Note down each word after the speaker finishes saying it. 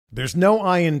There's no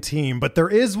I in team, but there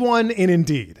is one in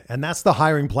Indeed, and that's the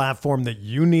hiring platform that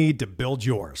you need to build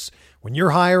yours. When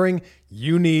you're hiring,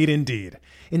 you need Indeed.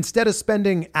 Instead of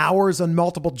spending hours on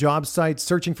multiple job sites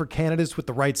searching for candidates with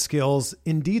the right skills,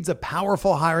 Indeed's a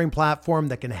powerful hiring platform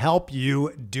that can help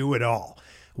you do it all.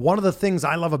 One of the things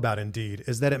I love about Indeed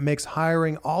is that it makes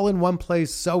hiring all in one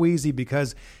place so easy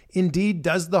because Indeed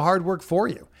does the hard work for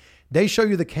you. They show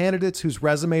you the candidates whose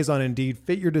resumes on Indeed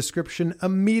fit your description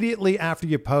immediately after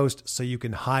you post so you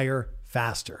can hire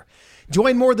faster.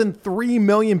 Join more than 3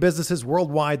 million businesses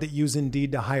worldwide that use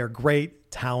Indeed to hire great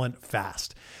talent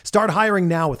fast. Start hiring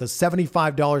now with a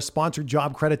 $75 sponsored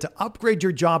job credit to upgrade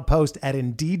your job post at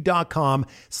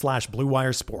Indeed.com/Blue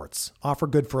Wire Sports. Offer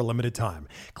good for a limited time.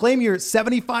 Claim your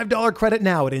 $75 credit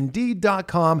now at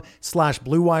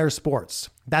Indeed.com/Blue Wire Sports.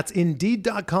 That's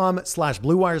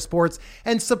Indeed.com/Blue Wire Sports,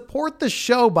 and support the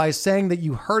show by saying that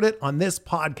you heard it on this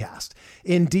podcast.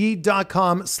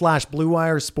 Indeed.com/Blue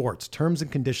Wire Sports. Terms and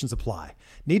conditions apply.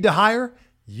 Need to hire?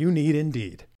 You need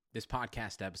Indeed. This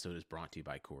podcast episode is brought to you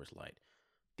by Coors Light.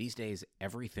 These days,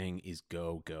 everything is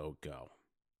go, go, go.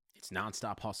 It's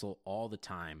nonstop hustle all the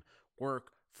time.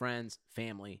 Work, friends,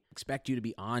 family, expect you to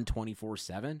be on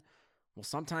 24/7. Well,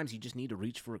 sometimes you just need to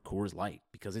reach for a Coors Light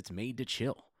because it's made to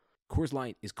chill. Coors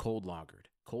Light is cold lagered,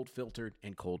 cold filtered,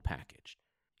 and cold packaged.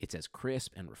 It's as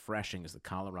crisp and refreshing as the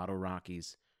Colorado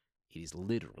Rockies. It is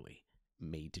literally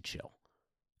made to chill.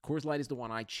 Coors Light is the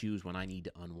one I choose when I need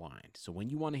to unwind. So when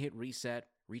you want to hit reset,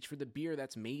 reach for the beer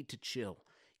that's made to chill.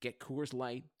 Get Coors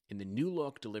Light in the new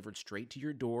look delivered straight to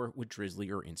your door with Drizzly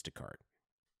or Instacart.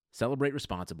 Celebrate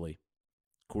responsibly.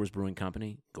 Coors Brewing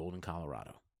Company, Golden,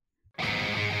 Colorado. Trying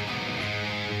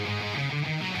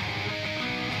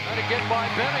to get by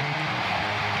Benning.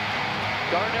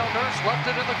 Darnell Nurse left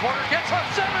it in the corner, gets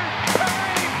left center.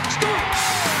 Perry scores!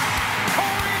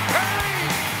 Corey Perry!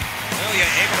 Ilya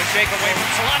able to shake away from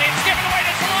Solani. It's given away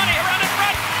to Solani. Around in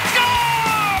front.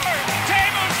 Score!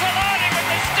 Teemu Solani with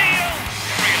the steal.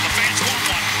 Three in the face.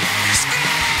 1-1.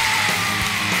 Score!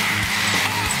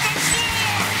 Off the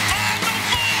floor! On the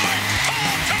board!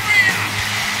 Paul Kariya!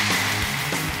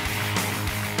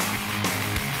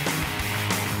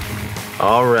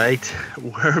 All right,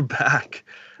 we're back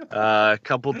a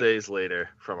couple days later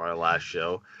from our last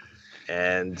show,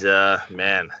 and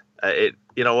it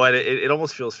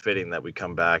almost feels fitting that we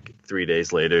come back 3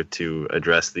 days later to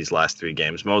address these last three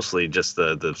games, mostly just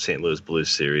the St. Louis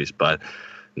Blues series, but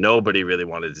nobody really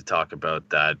wanted to talk about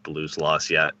that Blues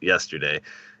loss yesterday.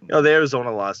 The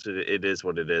Arizona loss, it is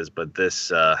what it is, but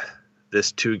this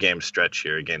 2-game stretch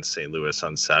here against St. Louis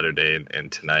on Saturday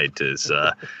and tonight is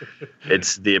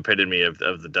it's the epitome of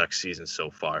the Ducks season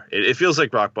so far. It feels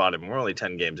like rock bottom. We're only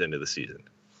 10 games into the season.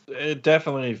 It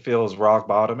definitely feels rock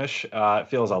bottomish. It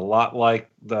feels a lot like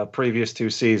the previous two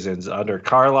seasons under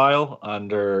Carlisle,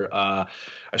 under a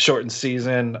shortened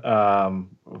season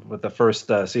with the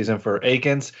first season for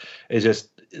Aikens. It's just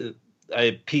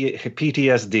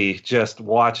PTSD just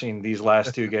watching these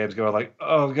last two games going like,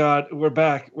 oh God, we're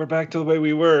back to the way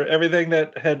we were. Everything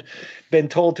that had been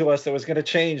told to us that was going to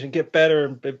change and get better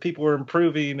and people were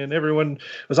improving and everyone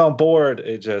was on board.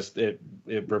 It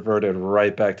reverted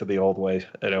right back to the old way.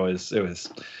 And it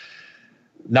was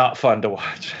not fun to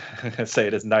watch. Say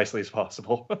it as nicely as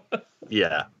possible.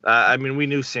 Yeah. We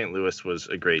knew St. Louis was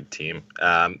a great team.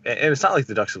 And it's not like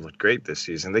the Ducks have looked great this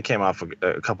season. They came off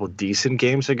a couple of decent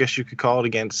games, I guess you could call it,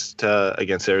 against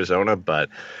Arizona. But,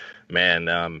 man,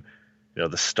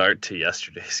 the start to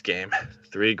yesterday's game,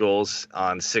 3 goals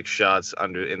on 6 shots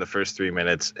in the first 3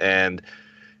 minutes. And,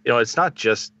 it's not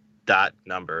just that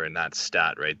number and that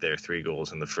stat right there, 3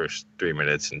 goals in the first 3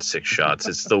 minutes and 6 shots.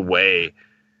 It's the way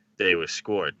they were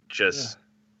scored.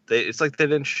 It's like they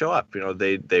didn't show up.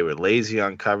 They were lazy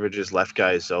on coverages, left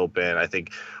guys open. I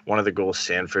think one of the goals,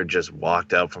 Sanford just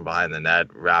walked out from behind the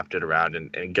net, wrapped it around,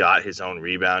 and got his own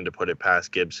rebound to put it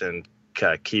past Gibson.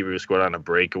 Kiru scored on a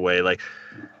breakaway. Like,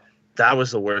 that was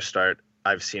the worst start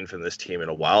I've seen from this team in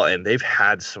a while, and they've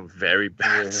had some very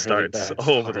bad starts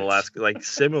over the last,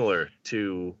 similar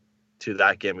to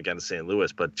that game against St.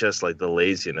 Louis, but just like the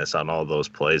laziness on all those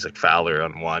plays, like Fowler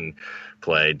on one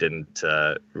play didn't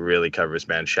really cover his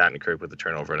man, Shattenkirk with the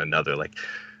turnover on another. Like,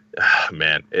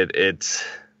 man, it's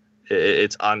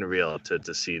unreal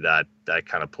to see that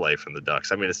kind of play from the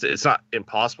Ducks. It's not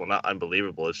impossible, not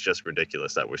unbelievable. It's just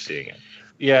ridiculous that we're seeing it.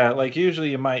 Yeah, like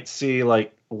usually you might see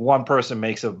like one person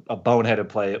makes a boneheaded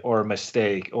play or a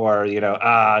mistake, or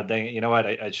dang it, you know what,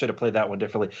 I should have played that one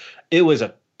differently. It was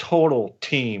a total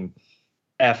team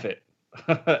effort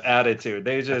attitude.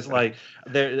 They just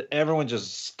everyone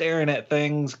just staring at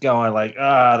things, going like,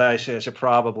 that I should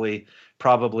probably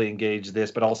probably engage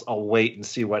this, but I'll wait and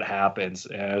see what happens.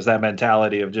 And it was that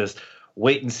mentality of just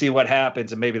wait and see what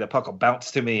happens, and maybe the puck will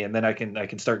bounce to me, and then I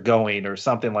can start going or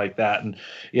something like that. And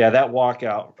yeah, that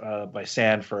walkout by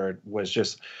Sanford was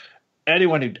just,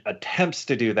 anyone who attempts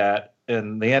to do that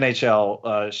in the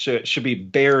NHL should be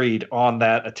buried on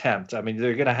that attempt. I mean,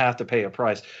 they're going to have to pay a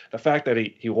price. The fact that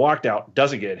he walked out,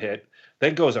 doesn't get hit,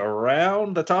 then goes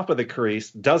around the top of the crease,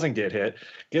 doesn't get hit,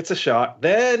 gets a shot,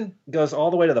 then goes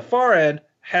all the way to the far end,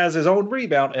 has his own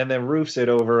rebound, and then roofs it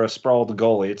over a sprawled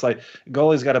goalie. It's like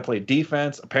goalie's got to play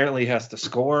defense. Apparently he has to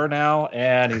score now,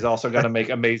 and he's also got to make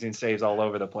amazing saves all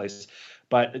over the place.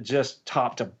 But just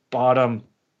top to bottom,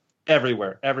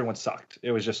 everywhere, everyone sucked.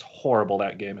 It was just horrible,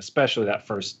 that game, especially that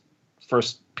first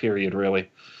period,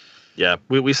 really. Yeah,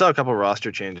 we saw a couple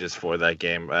roster changes for that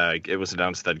game. It was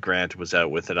announced that Grant was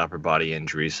out with an upper body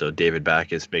injury, so David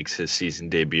Backes makes his season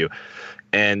debut.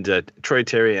 And Troy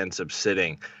Terry ends up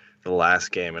sitting the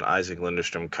last game, and Isaac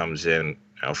Lindstrom comes in,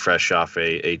 fresh off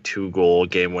a 2-goal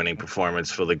game-winning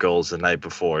performance for the goals the night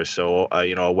before. So,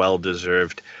 a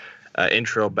well-deserved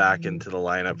intro back into the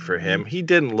lineup for him. He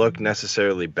didn't look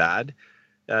necessarily bad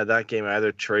that game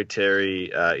either. Troy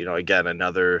Terry, again,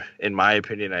 another, in my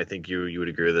opinion, I think you would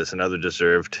agree with this, another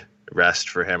deserved rest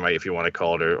for him, if you want to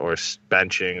call it, or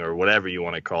benching, or whatever you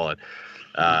want to call it.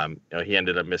 He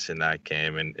ended up missing that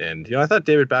game, and I thought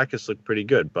David Backes looked pretty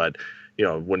good, but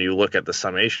when you look at the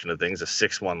summation of things, a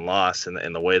 6-1 loss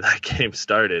and the way that game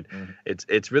started,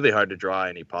 it's really hard to draw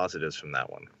any positives from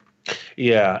that one.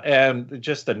 Yeah, and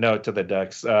just a note to the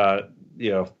Ducks,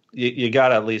 you got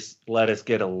to at least let us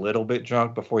get a little bit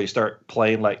drunk before you start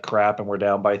playing like crap and we're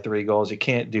down by 3 goals. You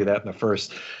can't do that in the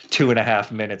first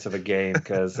 2.5 minutes of a game,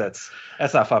 because that's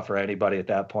not fun for anybody at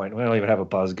that point. We don't even have a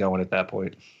buzz going at that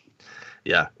point.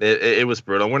 Yeah, it was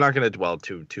brutal. We're not going to dwell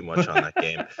too much on that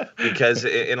game because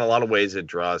in a lot of ways it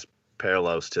draws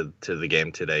parallels to the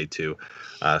game today too.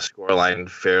 Scoreline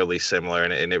fairly similar,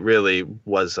 and it really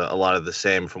was a lot of the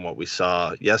same from what we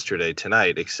saw yesterday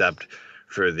tonight, except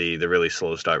for the really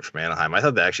slow start from Anaheim. I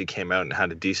thought they actually came out and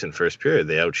had a decent first period.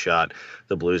 They outshot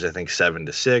the Blues, I think,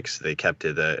 7-6. They kept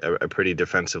it a pretty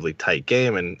defensively tight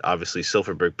game, and obviously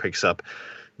Silfverberg picks up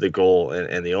the goal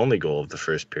and the only goal of the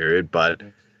first period, but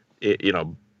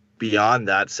beyond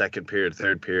that second period,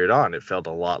 third period on, it felt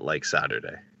a lot like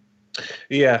Saturday.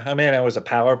 Yeah, I mean, it was a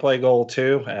power play goal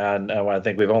too, and I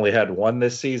think we've only had one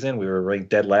this season. We were ranked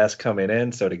dead last coming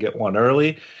in, so to get one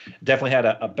early definitely had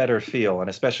a better feel, and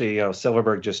especially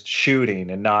Silfverberg just shooting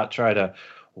and not try to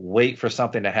wait for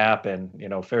something to happen,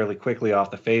 fairly quickly off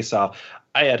the faceoff.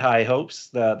 I had high hopes.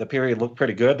 The period looked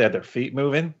pretty good. They had their feet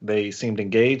moving. They seemed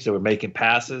engaged. They were making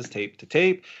passes tape to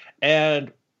tape,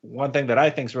 and one thing that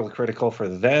I think is really critical for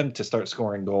them to start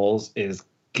scoring goals is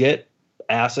get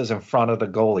asses in front of the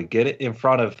goalie, get it in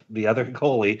front of the other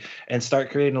goalie, and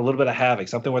start creating a little bit of havoc,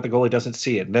 something where the goalie doesn't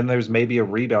see it. And then there's maybe a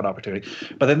rebound opportunity,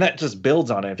 but then that just builds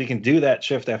on it. If you can do that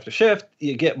shift after shift,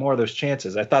 you get more of those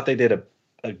chances. I thought they did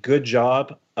a good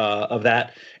job of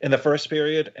that in the first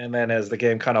period, and then as the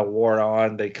game kind of wore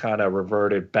on, they kind of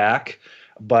reverted back.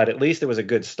 But at least it was a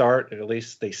good start. At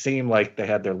least they seemed like they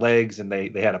had their legs and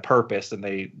they had a purpose, and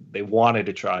they wanted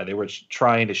to try. They were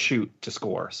trying to shoot to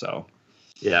score. So,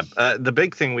 yeah, the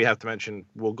big thing we have to mention,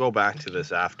 we'll go back to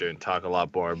this after and talk a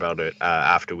lot more about it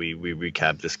after we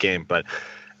recap this game. But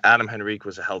Adam Henrique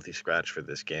was a healthy scratch for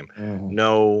this game. Mm-hmm.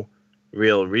 No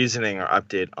real reasoning or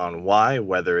update on why,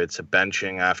 whether it's a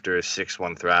benching after a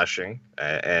 6-1 thrashing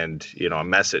and a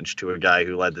message to a guy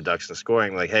who led the Ducks in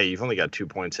scoring, like, hey, you've only got 2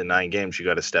 points in 9 games, you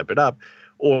got to step it up,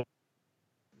 or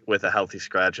with a healthy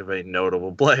scratch of a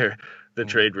notable player, the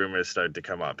trade rumors start to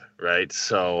come up, right?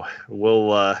 So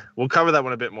we'll cover that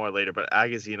one a bit more later, but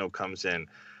Agazino comes in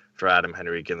for Adam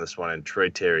Henrique in this one, and Troy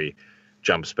Terry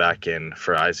jumps back in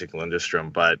for Isaac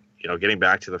Lindstrom. But getting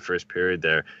back to the first period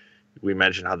there, we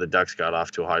mentioned how the Ducks got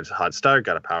off to a hot start,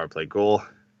 got a power play goal.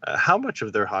 How much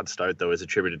of their hot start, though, is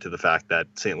attributed to the fact that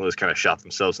St. Louis kind of shot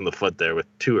themselves in the foot there with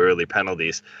 2 early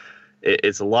penalties?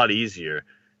 It's a lot easier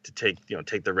to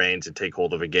take the reins and take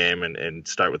hold of a game and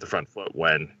start with the front foot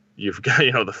when you've got,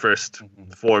 the first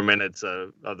 4 minutes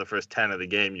of the first 10 of the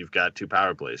game, you've got 2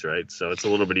 power plays, right? So it's a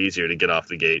little bit easier to get off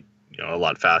the gate, a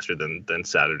lot faster than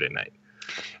Saturday night.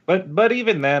 But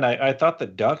even then, I thought the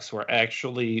Ducks were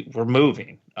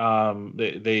moving.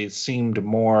 They seemed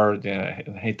more, I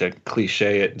hate to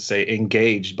cliche it and say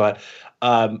engaged, but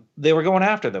they were going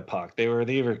after the puck. They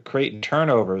were creating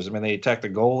turnovers. I mean, they attacked the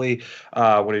goalie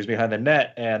when he was behind the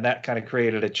net, and that kind of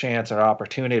created a chance or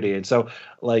opportunity. And so,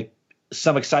 like,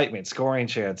 some excitement, scoring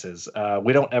chances.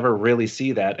 We don't ever really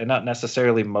see that, and not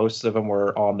necessarily most of them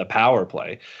were on the power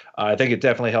play. I think it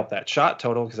definitely helped that shot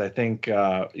total because I think,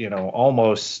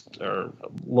 almost or a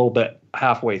little bit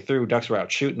halfway through, Ducks were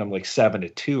out shooting them like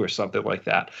 7-2 or something like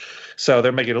that. So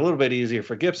they're making it a little bit easier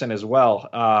for Gibson as well.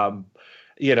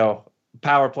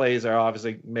 Power plays are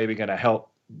obviously maybe going to help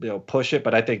push it,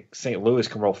 but I think St. Louis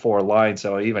can roll 4 lines.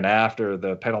 So even after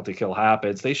the penalty kill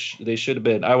happens, they should have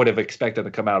been. I would have expected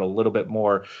to come out a little bit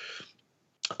more,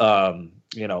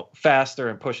 faster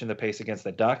and pushing the pace against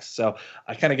the Ducks. So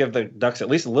I kind of give the Ducks at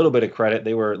least a little bit of credit.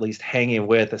 They were at least hanging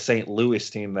with a St. Louis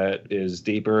team that is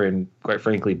deeper and quite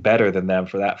frankly better than them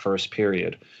for that first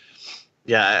period.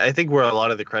 Yeah, I think where a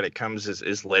lot of the credit comes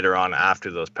is later on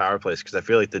after those power plays, because I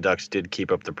feel like the Ducks did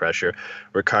keep up the pressure.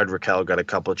 Ricard Raquel got a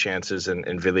couple of chances,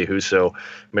 and Ville Husso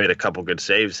made a couple good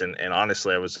saves. And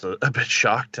honestly, I was a bit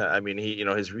shocked. I mean, he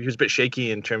was a bit shaky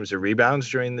in terms of rebounds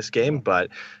during this game, but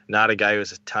not a guy who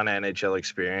has a ton of NHL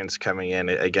experience coming in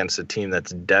against a team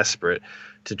that's desperate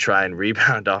to try and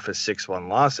rebound off a 6-1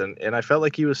 loss. And I felt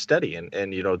like he was steady. And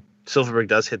Silfverberg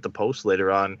does hit the post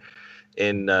later on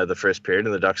in the first period,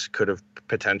 and the Ducks could have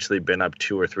potentially been up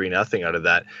 2 or 3-0 out of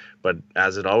that. But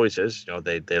as it always is,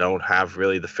 they don't have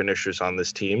really the finishers on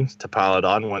this team to pile it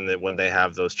on when they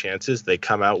have those chances. They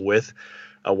come out with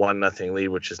a 1-0 lead,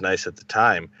 which is nice at the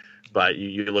time. But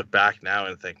you look back now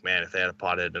and think, man, if they had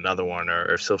potted another one,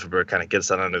 or if Silfverberg kind of gets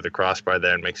that under the crossbar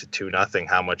there and makes it 2-0,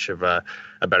 how much of a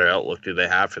better outlook do they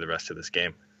have for the rest of this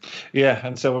game? Yeah,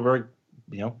 and Silfverberg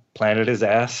planted his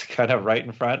ass kind of right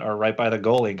in front or right by the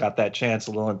goalie, got that chance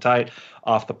a little tight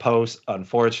off the post.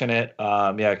 Unfortunate.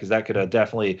 Because that could have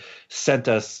definitely sent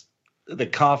us the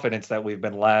confidence that we've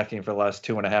been lacking for the last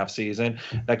 2.5 seasons.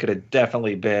 That could have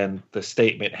definitely been the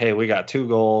statement, hey, we got 2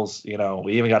 goals.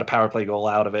 We even got a power play goal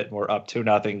out of it, and we're up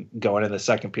 2-0 going in the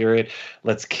second period.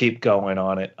 Let's keep going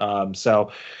on it.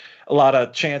 So a lot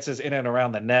of chances in and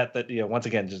around the net that, once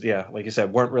again, just, like you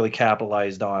said, weren't really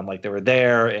capitalized on. Like they were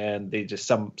there and they just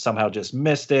somehow just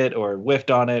missed it or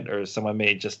whiffed on it, or someone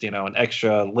made just, an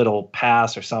extra little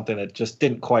pass or something that just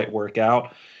didn't quite work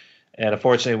out. And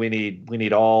unfortunately, we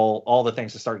need all the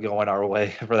things to start going our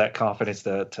way for that confidence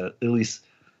to at least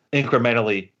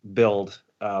incrementally build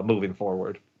moving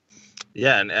forward.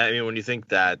 Yeah, and I mean, when you think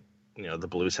that, the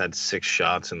Blues had 6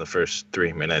 shots in the first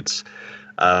 3 minutes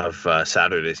of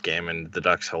Saturday's game, and the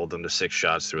Ducks hold them to 6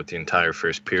 shots throughout the entire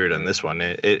first period on this one,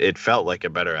 it felt like a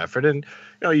better effort. And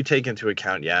you take into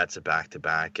account, it's a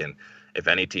back-to-back, and if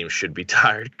any team should be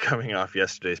tired coming off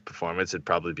yesterday's performance, it'd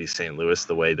probably be St. Louis,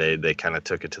 the way they kind of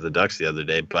took it to the Ducks the other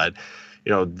day. But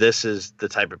this is the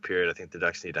type of period I think the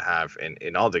Ducks need to have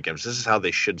in all their games. This is how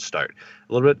they should start.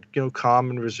 A little bit, calm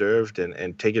and reserved,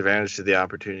 and take advantage of the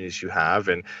opportunities you have,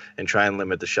 and try and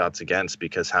limit the shots against,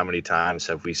 because how many times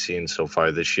have we seen so far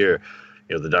this year,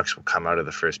 the Ducks will come out of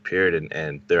the first period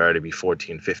and there are to be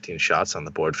 14, 15 shots on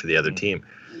the board for the other team.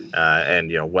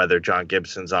 And whether John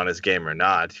Gibson's on his game or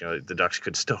not, the Ducks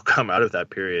could still come out of that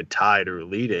period tied or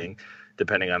leading,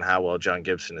 depending on how well John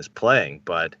Gibson is playing.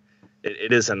 But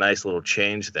it is a nice little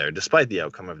change there, despite the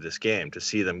outcome of this game, to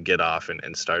see them get off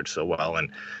and start so well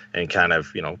and kind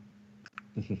of,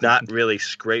 not really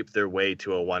scrape their way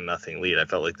to a 1-0 lead. I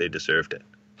felt like they deserved it.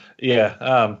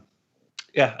 Yeah.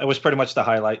 It was pretty much the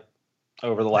highlight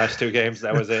over the last 2 games.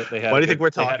 That was it. They had Why do you think we're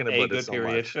talking about this so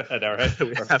period? much? All right.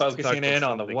 We're focusing in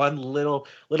on the one little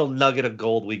nugget of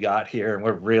gold we got here, and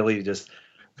we're really just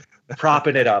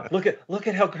propping it up. Look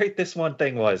at how great this one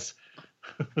thing was.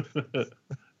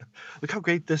 Look how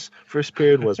great this first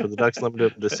period was, when the Ducks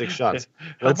limited the 6 shots.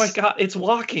 Oh my God, it's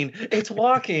walking.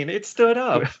 It stood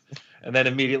up. And then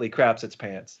immediately craps its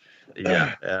pants.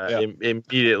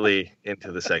 Immediately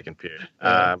into the second period.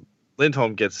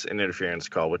 Lindholm gets an interference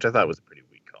call, which I thought was a pretty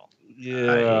weak call.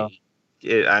 Yeah.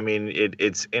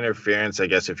 It's interference, I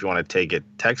guess, if you want to take it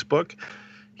textbook.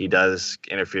 He does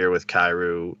interfere with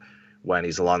Kyrou when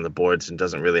he's along the boards and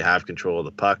doesn't really have control of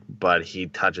the puck, but he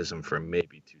touches him for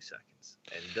maybe 2 seconds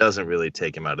and doesn't really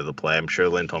take him out of the play. I'm sure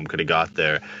Lindholm could have got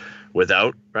there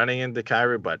without running into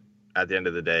Kyrou, but at the end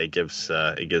of the day, it gives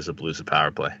the Blues a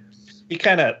power play. He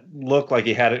kind of looked like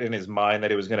he had it in his mind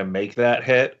that he was going to make that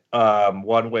hit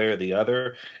one way or the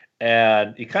other.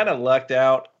 And he kind of lucked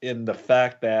out in the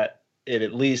fact that it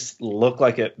at least looked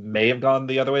like it may have gone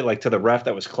the other way, like to the ref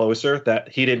that was closer, that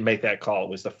he didn't make that call. It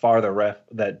was the farther ref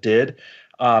that did.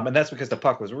 And that's because the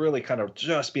puck was really kind of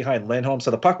just behind Lindholm.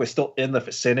 So the puck was still in the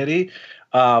vicinity.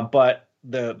 But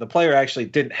the player actually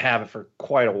didn't have it for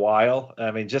quite a while.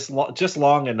 I mean, just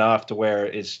long enough to where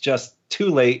it's just too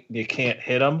late, you can't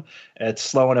hit them. It's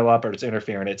slowing them up or it's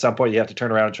interfering. At some point, you have to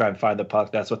turn around and try and find the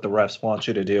puck. That's what the refs want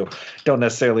you to do. Don't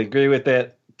necessarily agree with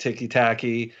it.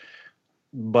 Ticky-tacky.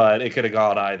 But it could have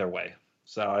gone either way.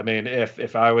 So, I mean,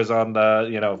 if I was on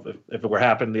the, if it were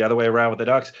happening the other way around with the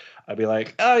Ducks, I'd be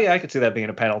like, oh, yeah, I could see that being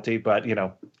a penalty. But,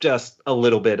 just a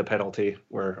little bit of penalty.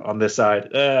 Where on this side,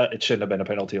 it shouldn't have been a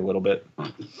penalty a little bit.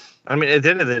 I mean, at the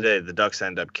end of the day, the Ducks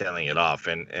end up killing it off.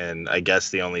 And I guess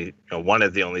the only, one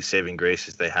of the only saving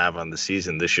graces they have on the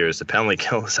season this year is the penalty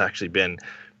kill has actually been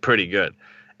pretty good.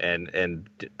 And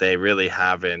they really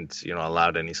haven't,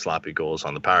 allowed any sloppy goals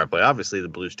on the power play. Obviously, the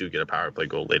Blues do get a power play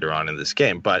goal later on in this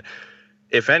game. But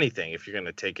if anything, if you're going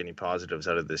to take any positives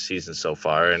out of this season so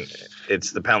far, and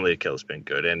it's the penalty kill has been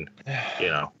good. And,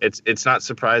 it's not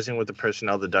surprising with the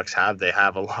personnel the Ducks have. They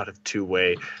have a lot of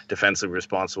two-way defensively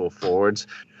responsible forwards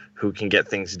who can get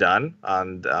things done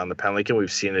on the penalty kill.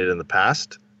 We've seen it in the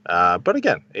past. But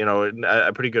again,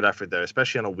 a pretty good effort there,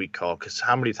 especially on a weak call, because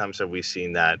how many times have we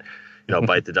seen that,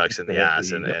 bite the Ducks in the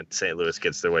ass and St. Louis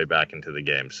gets their way back into the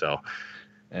game. So,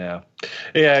 yeah,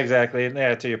 exactly.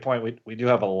 And to your point, we do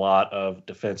have a lot of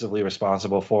defensively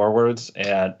responsible forwards,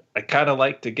 and I kind of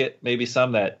like to get maybe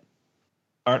some that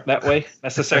aren't that way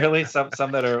necessarily. some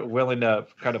that are willing to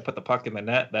kind of put the puck in the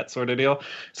net, that sort of deal.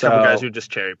 So couple guys who are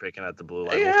just cherry picking at the blue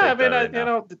line.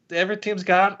 Yeah, every team's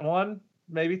got one,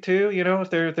 maybe two. If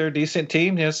they're a decent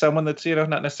team, someone that's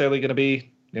not necessarily going to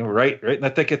be right in the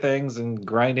thick of things and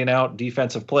grinding out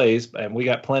defensive plays. And we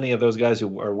got plenty of those guys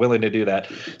who are willing to do that.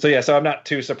 So I'm not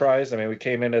too surprised. I mean, we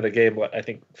came into the game, I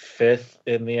think 5th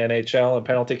in the NHL in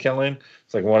penalty killing.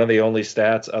 It's like one of the only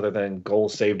stats other than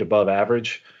goals saved above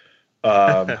average.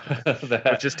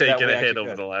 Which is taking a hit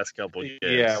over the last couple of years.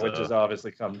 Yeah, which has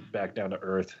obviously come back down to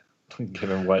earth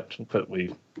given what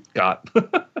we got.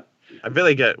 I feel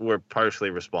like we're partially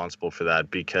responsible for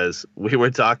that because we were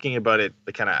talking about it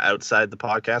kind of outside the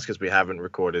podcast because we haven't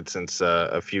recorded since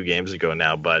a few games ago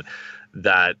now, but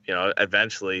that,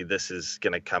 eventually this is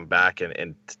going to come back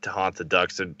and to haunt the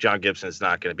Ducks. So John Gibson is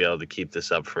not going to be able to keep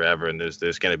this up forever. And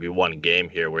there's going to be one game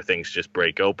here where things just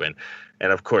break open.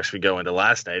 And of course we go into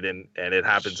last night and it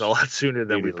happens a lot sooner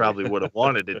than we probably would have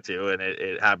wanted it to. And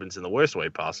it happens in the worst way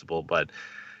possible. But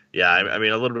yeah, I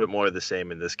mean, a little bit more of the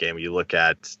same in this game. You look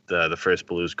at the first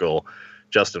Blues goal,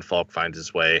 Justin Falk finds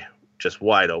his way just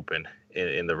wide open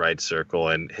in the right circle,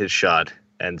 and his shot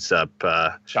ends up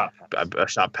a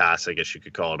shot pass, I guess you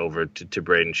could call it, over to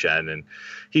Braden Shen, and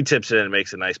he tips it in and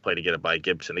makes a nice play to get it by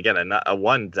Gibson. Again, a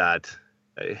one that,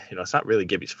 it's not really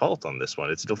Gibby's fault on this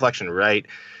one. It's a deflection right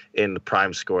in the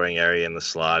prime scoring area in the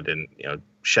slot, and,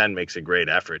 Shen makes a great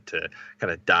effort to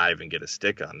kind of dive and get a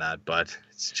stick on that, but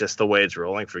it's just the way it's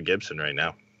rolling for Gibson right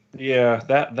now. Yeah,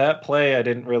 that play I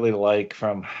didn't really like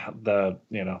from the,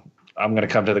 I'm going to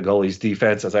come to the goalie's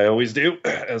defense as I always do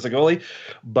as a goalie,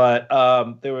 but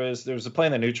there was a play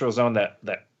in the neutral zone that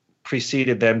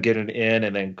preceded them getting in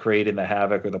and then creating the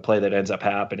havoc or the play that ends up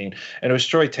happening. And it was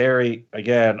Troy Terry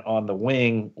again on the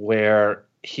wing where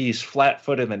he's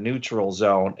flat-footed in the neutral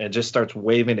zone and just starts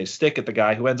waving his stick at the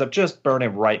guy who ends up just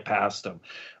burning right past him.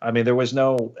 I mean, there was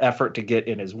no effort to get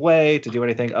in his way, to do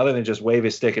anything other than just wave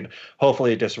his stick and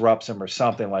hopefully it disrupts him or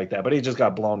something like that. But he just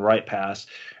got blown right past.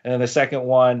 And then the second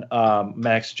one,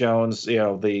 Max Jones,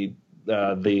 the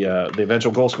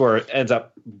eventual goal scorer, ends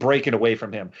up breaking away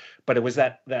from him. But it was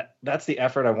that's the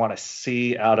effort I want to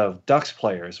see out of Ducks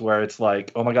players, where it's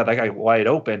like, oh my God, that guy wide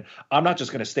open. I'm not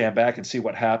just going to stand back and see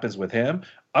what happens with him.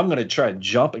 I'm going to try and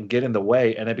jump and get in the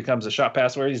way. And it becomes a shot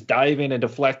pass where he's diving and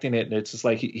deflecting it. And it's just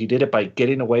like he did it by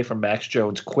getting away from Max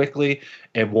Jones quickly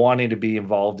and wanting to be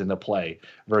involved in the play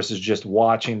versus just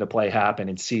watching the play happen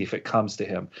and see if it comes to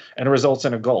him. And it results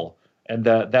in a goal. And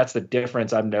that's the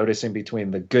difference I'm noticing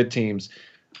between the good teams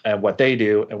and what they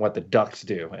do and what the Ducks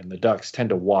do. And the Ducks tend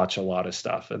to watch a lot of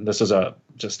stuff. And this is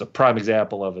just a prime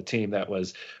example of a team that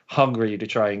was hungry to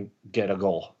try and get a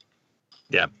goal.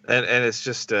 Yeah, and it's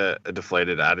just a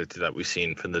deflated attitude that we've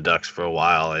seen from the Ducks for a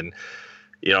while. And,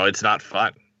 it's not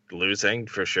fun. Losing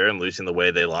for sure, and losing the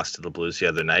way they lost to the Blues the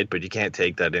other night, but you can't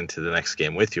take that into the next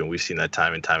game with you. And we've seen that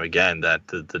time and time again, that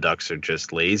the Ducks are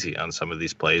just lazy on some of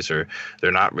these plays, or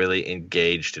they're not really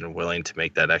engaged and willing to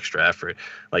make that extra effort,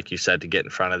 like you said, to get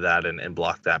in front of that and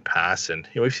block that pass. And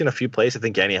we've seen a few plays. I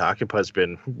think Yanni Hakanpää has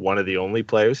been one of the only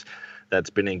players that's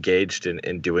been engaged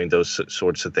in doing those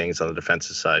sorts of things on the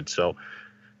defensive side. So,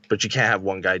 but you can't have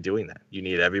one guy doing that. You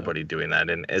need everybody doing that.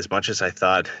 And as much as I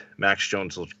thought Max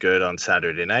Jones looked good on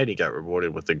Saturday night, he got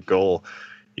rewarded with a goal.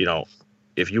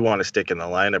 If you want to stick in the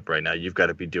lineup right now, you've got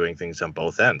to be doing things on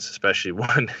both ends, especially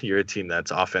when you're a team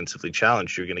that's offensively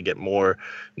challenged. You're going to get more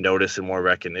notice and more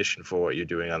recognition for what you're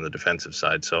doing on the defensive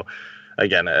side. So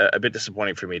again, a bit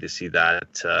disappointing for me to see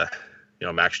that,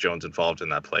 Max Jones involved in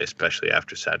that play, especially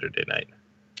after Saturday night.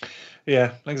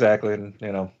 Yeah, exactly.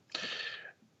 And,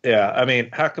 yeah, I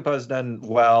mean, Hakupa's done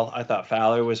well. I thought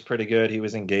Fowler was pretty good. He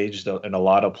was engaged in a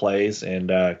lot of plays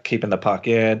and keeping the puck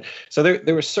in. So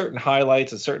there were certain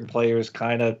highlights and certain players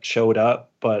kind of showed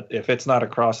up. But if it's not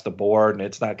across the board and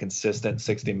it's not consistent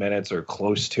 60 minutes or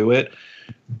close to it,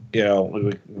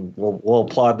 we'll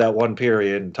applaud that one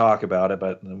period and talk about it.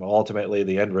 But ultimately,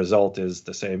 the end result is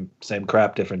the same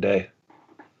crap, different day.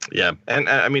 Yeah, and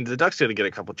I mean, the Ducks did get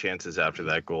a couple chances after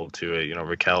that goal too.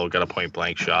 Raquel got a point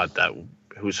blank shot that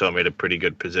Husso made a pretty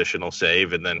good positional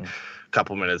save, and then a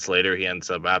couple minutes later, he ends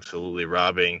up absolutely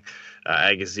robbing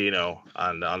Agazino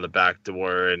on the back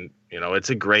door, and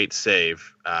it's a great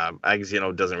save.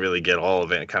 Agazino doesn't really get all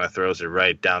of it; and kind of throws it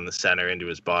right down the center into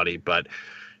his body, but.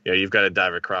 You've got to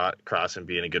dive across and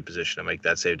be in a good position to make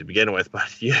that save to begin with.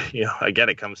 But again,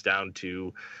 it comes down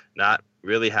to not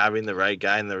really having the right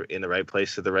guy in the right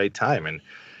place at the right time. And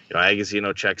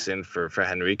Agazino checks in for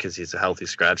Henrique because he's a healthy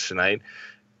scratch tonight,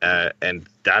 and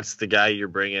that's the guy you're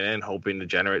bringing in, hoping to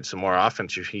generate some more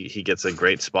offense. He gets a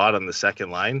great spot on the second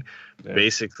line,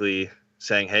 basically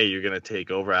saying, hey, you're going to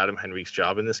take over Adam Henrique's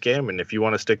job in this game, and if you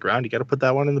want to stick around, you got to put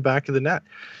that one in the back of the net.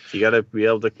 You got to be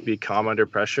able to be calm under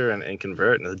pressure and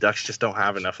convert, and the Ducks just don't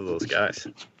have enough of those guys.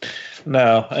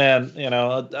 No, and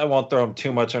I won't throw him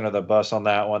too much under the bus on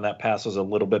that one. That pass was a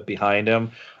little bit behind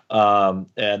him, and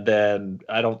then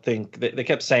I don't think they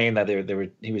kept saying that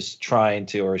he was trying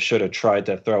to or should have tried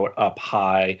to throw it up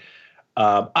high.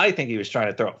 I think he was trying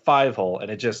to throw it 5-hole, and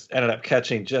it just ended up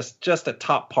catching just the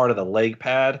top part of the leg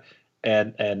pad.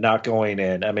 And not going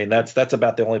in. I mean, that's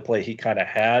about the only play he kind of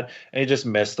had, and he just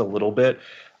missed a little bit.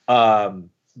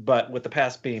 But with the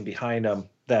pass being behind him,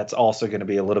 that's also going to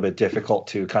be a little bit difficult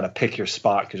to kind of pick your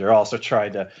spot because you're also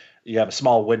you have a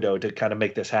small window to kind of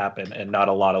make this happen and not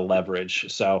a lot of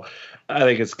leverage. So I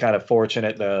think it's kind of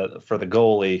fortunate for the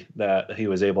goalie that he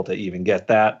was able to even get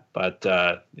that. But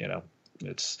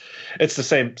it's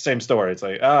the same story. It's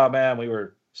like, oh man, we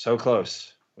were so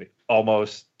close. We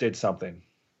almost did something.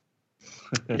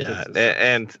 Yeah,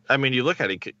 and I mean, you look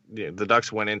at it. The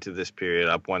Ducks went into this period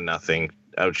up 1-0,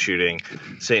 out shooting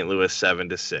St. Louis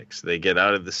 7-6. They get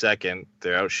out of the second,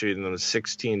 they're out shooting them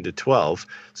 16-12.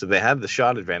 So they had the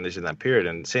shot advantage in that period,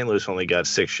 and St. Louis only got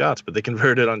 6 shots, but they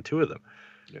converted on 2 of them.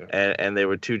 Yeah. And they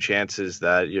were 2 chances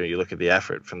that you look at the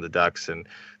effort from the Ducks, and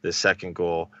the second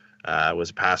goal was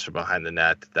a pass from behind the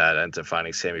net that ends up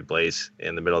finding Sammy Blaze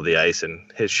in the middle of the ice,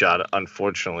 and his shot,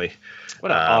 unfortunately.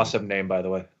 What an awesome name, by the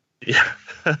way. Yeah,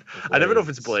 I never know if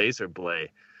it's Blaze or Blay.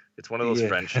 It's one of those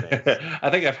French names. I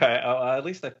think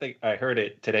I heard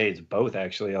it today. It's both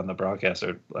actually on the broadcast,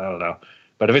 or I don't know.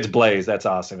 But if it's Blaze, that's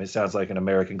awesome. It sounds like an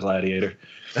American gladiator.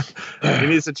 He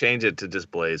needs to change it to just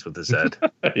Blaze with his head.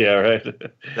 Yeah, right.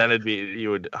 Then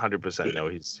you would 100% know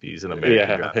he's an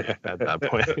American guy at that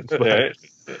point. But,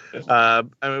 I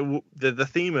mean, the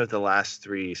theme of the last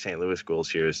 3 St. Louis goals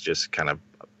here is just kind of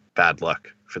bad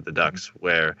luck for the Ducks,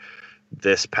 where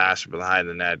this pass from behind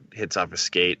the net hits off a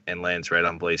skate and lands right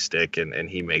on Blaze's stick, and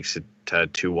he makes it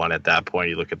 2-1 at that point.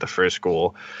 You look at the first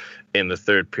goal in the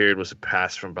third period was a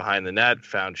pass from behind the net,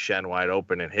 found Shen wide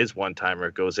open, and his one-timer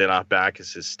goes in off back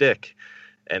as his stick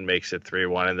and makes it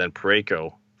 3-1. And then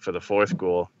Parayko for the fourth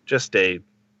goal, just a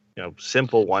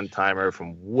simple one-timer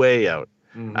from way out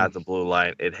at the blue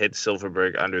line. It hits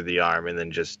Silverberg under the arm and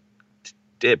then just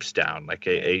dips down like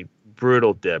a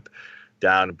brutal dip.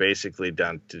 Basically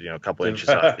down to a couple inches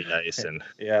off the ice, and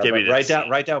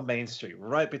right down Main Street,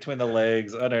 right between the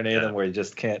legs, underneath them, where you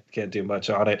just can't do much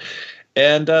on it.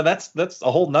 And that's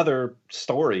a whole nother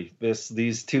story.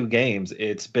 These 2 games,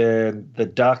 it's been the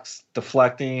Ducks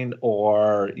deflecting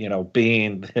or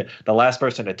being the last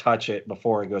person to touch it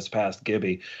before it goes past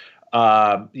Gibby.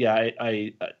 And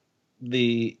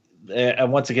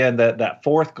once again that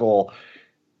fourth goal,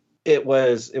 it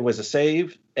was a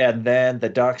save. And then the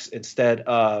Ducks, instead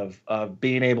of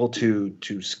being able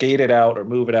to skate it out or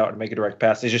move it out and make a direct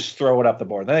pass, they just throw it up the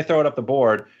board. Then they throw it up the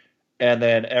board, and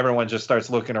then everyone just starts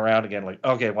looking around again like,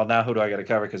 okay, well, now who do I got to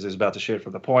cover because he's about to shoot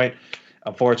from the point.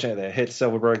 Unfortunately, they hit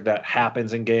Silverberg. That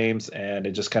happens in games, and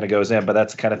it just kind of goes in. But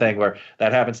that's the kind of thing where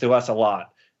that happens to us a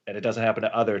lot, and it doesn't happen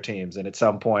to other teams. And at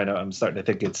some point, I'm starting to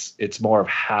think it's more of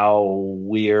how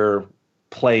we're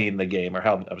playing the game, or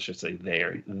how I should say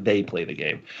they play the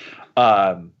game.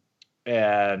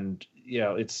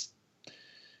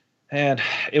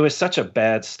 It was such a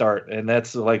bad start, and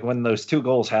that's like when those 2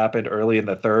 goals happened early in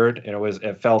the third, and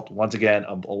it felt once again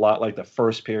a lot like the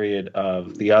first period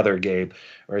of the other game,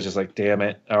 where it's just like, damn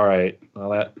it, all right,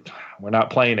 well, we're not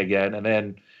playing again. And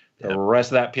then The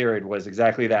rest of that period was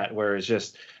exactly that, where it's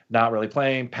just not really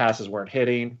playing, passes weren't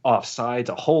hitting, offsides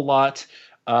a whole lot,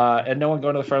 and no one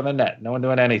going to the front of the net, no one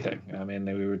doing anything. I mean,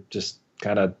 we were just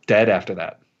kind of dead after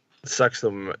that. Sucks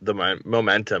the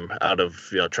momentum out of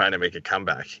trying to make a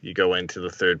comeback. You go into the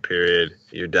third period,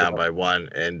 you're down by 1,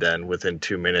 and then within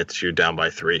 2 minutes you're down by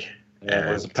 3. Yeah,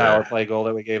 it was a power play goal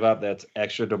that we gave up. That's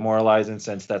extra demoralizing,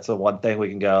 since that's the one thing we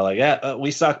can go like, we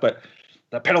suck, but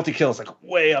the penalty kill is like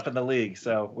way up in the league,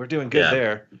 so we're doing good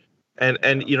there.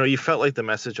 And you felt like the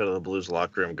message out of the Blues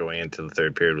locker room going into the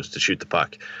third period was to shoot the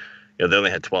puck. They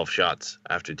only had 12 shots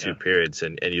after 2 periods,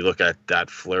 and you look at that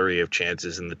flurry of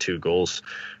chances and the 2 goals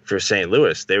for St.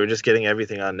 Louis. They were just getting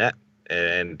everything on net,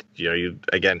 and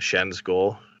again, Schen's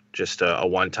goal, just a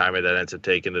one-timer that ends up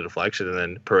taking the deflection, and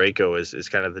then Parayko is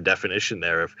kind of the definition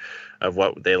there of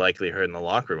what they likely heard in the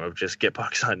locker room of just get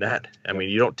pucks on net. I mean,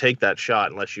 you don't take that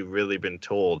shot unless you've really been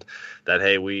told that,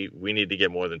 hey, we need to get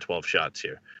more than 12 shots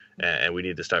here, and we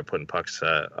need to start putting pucks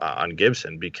on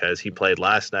Gibson, because he played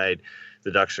last night. The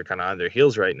Ducks are kind of on their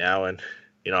heels right now, and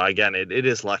again, it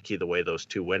is lucky the way those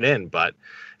 2 went in, but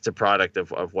it's a product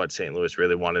of what St. Louis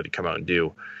really wanted to come out and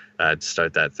do to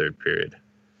start that third period.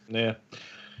 Yeah.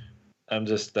 I'm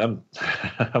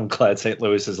glad St.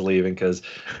 Louis is leaving, because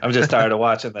I'm just tired of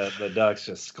watching the Ducks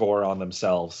just score on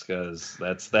themselves, because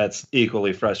that's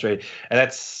equally frustrating. And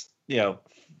that's,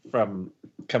 from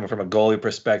coming from a goalie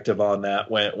perspective on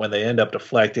that, when they end up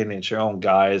deflecting, it's your own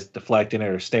guys deflecting it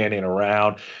or standing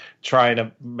around trying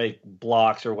to make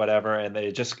blocks or whatever, and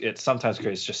it sometimes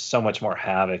creates just so much more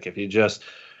havoc if you just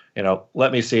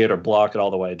let me see it or block it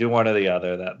all the way. Do one or the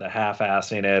other. That the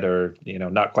half-assing it, or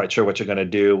not quite sure what you're going to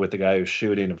do with the guy who's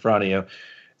shooting in front of you.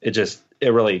 It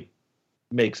really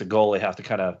makes a goalie have to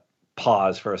kind of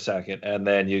pause for a second, and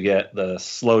then you get the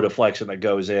slow deflection that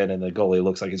goes in, and the goalie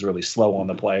looks like he's really slow on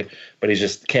the play, but he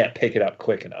just can't pick it up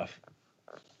quick enough.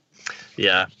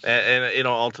 Yeah, and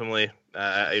ultimately,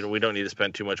 we don't need to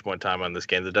spend too much more time on this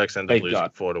game. The Ducks end up losing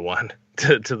 4-1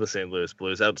 to the St. Louis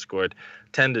Blues, outscored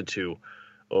 10-2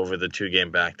 over the 2-game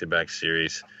back-to-back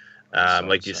series.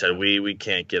 Like you said, we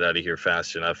can't get out of here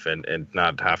fast enough and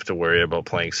not have to worry about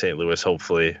playing St. Louis,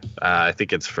 hopefully. I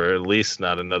think it's for at least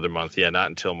not another month. Yeah, not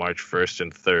until March 1st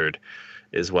and 3rd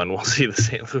is when we'll see the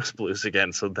St. Louis Blues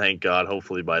again. So thank God,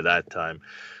 hopefully by that time,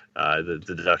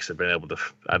 the Ducks have been able to,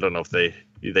 I don't know if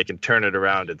they can turn it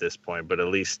around at this point, but at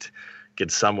least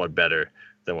get somewhat better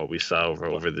than what we saw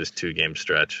over this 2-game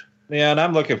stretch. Yeah, and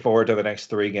I'm looking forward to the next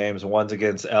 3 games. One's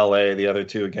against LA, the other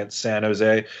 2 against San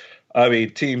Jose. I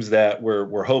mean, teams that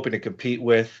we're hoping to compete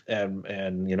with and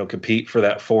compete for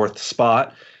that 4th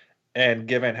spot. And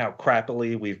given how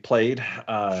crappily we've played,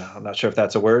 I'm not sure if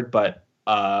that's a word, but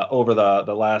over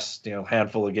the last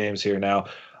handful of games here now,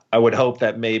 I would hope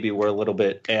that maybe we're a little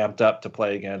bit amped up to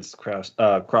play against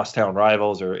crosstown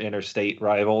rivals or interstate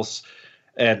rivals,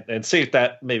 and see if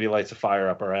that maybe lights a fire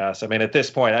up our ass. I mean, at this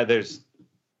point,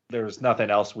 there's nothing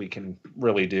else we can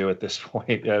really do at this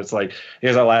point. It's like,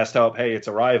 here's our last hope. Hey, it's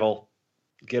a rival.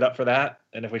 Get up for that.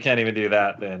 And if we can't even do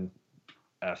that, then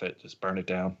F it, just burn it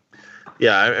down.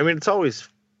 Yeah, I mean, it's always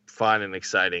fun and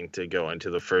exciting to go into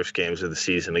the first games of the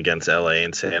season against LA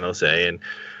and San Jose, and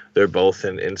they're both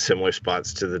in similar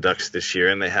spots to the Ducks this year,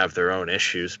 and they have their own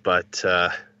issues. But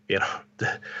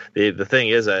the thing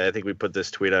is, I think we put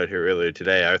this tweet out here earlier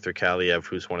today. Arthur Kaliev,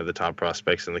 who's one of the top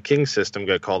prospects in the Kings system,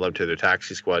 got called up to their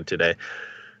taxi squad today,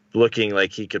 looking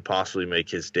like he could possibly make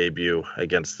his debut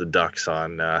against the Ducks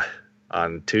on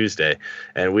Tuesday.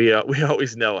 And we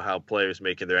always know how players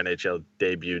making their NHL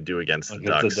debut do against the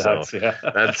Ducks. So yeah.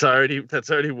 that's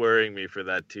already worrying me for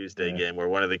that Tuesday game where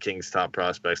one of the Kings' top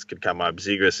prospects could come up.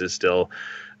 Zegras is still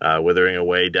withering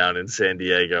away down in San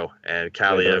Diego, and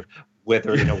Kaliev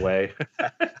withering away.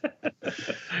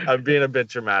 I'm being a bit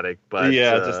dramatic, but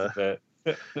yeah, just a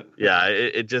bit. Yeah,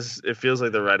 it feels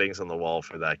like the writing's on the wall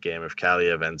for that game. If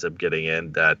Kaliev ends up getting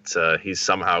in, that he's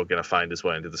somehow going to find his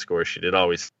way into the score sheet. It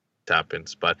always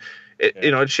happens, but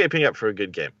it's shaping up for a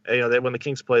good game. When the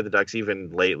Kings play the Ducks,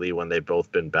 even lately when they've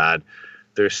both been bad,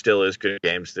 there still is good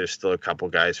games. There's still a couple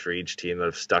guys for each team that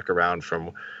have stuck around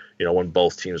from when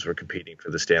both teams were competing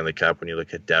for the Stanley Cup. When you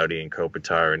look at Doughty and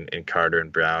Kopitar and Carter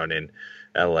and Brown in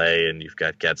LA, and you've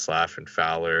got Getzlaf and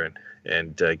Fowler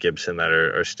and Gibson that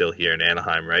are still here in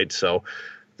Anaheim, right? So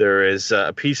there is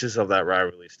pieces of that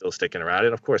rivalry still sticking around,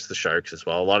 and of course the Sharks as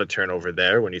well. A lot of turnover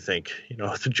there when you think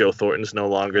Joe Thornton's no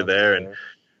longer there, and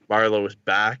Marleau is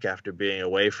back after being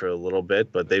away for a little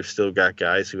bit, but they've still got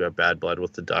guys who have bad blood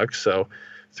with the Ducks. So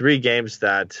 3 games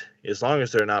that, as long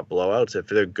as they're not blowouts, if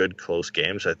they're good close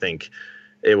games, I think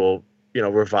it will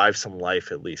revive some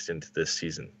life at least into this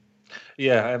season.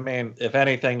 Yeah, I mean, if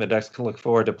anything, the Ducks can look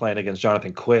forward to playing against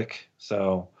Jonathan Quick,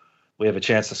 so we have a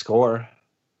chance to score,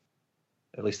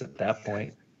 at least at that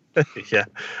point. Yeah,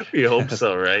 we hope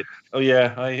so, right? Oh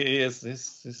yeah, he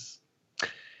is.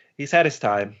 He's had his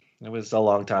time. It was a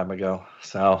long time ago,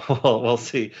 so we'll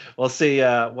see. We'll see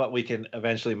what we can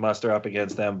eventually muster up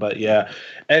against them. But yeah,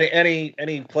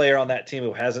 any player on that team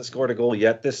who hasn't scored a goal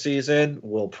yet this season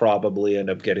will probably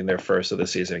end up getting their first of the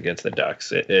season against the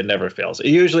Ducks. It never fails. It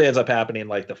usually ends up happening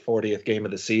like the 40th game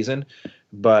of the season,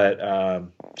 but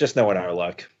just knowing our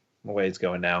luck, the way it's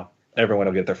going now, everyone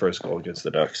will get their first goal against the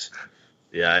Ducks.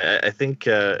 Yeah, I think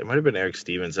it might have been Eric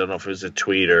Stevens. I don't know if it was a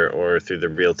tweet or through the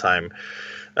real time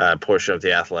portion of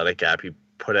the Athletic app. He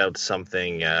put out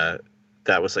something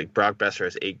that was like Brock Besser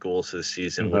has 8 goals this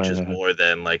season, which is more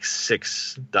than like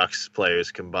 6 Ducks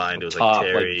players combined. It was like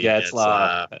Terry,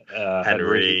 Getzlaff,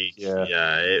 Henrique.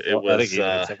 Yeah, it was.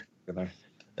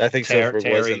 I think Silverberg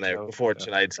was in there before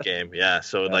tonight's game. Yeah,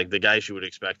 so like the guys you would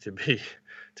expect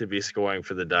to be scoring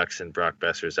for the Ducks, and Brock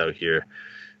Besser's out here.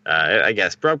 I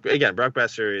guess Brock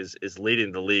Besser is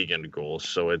leading the league in goals,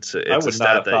 so it's I would not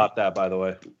have thought that, by the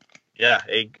way. Yeah,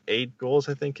 eight goals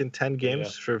I think in 10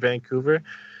 games for Vancouver.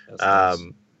 Nice.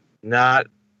 Not,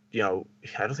 I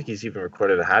don't think he's even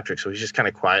recorded a hat trick, so he's just kind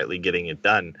of quietly getting it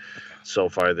done so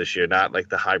far this year. Not like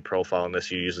the high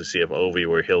profileness you usually see of Ovi,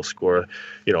 where he'll score,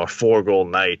 a 4-goal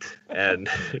night and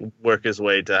work his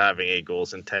way to having 8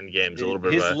 goals in 10 games. A little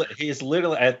bit. He's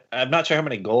literally. I'm not sure how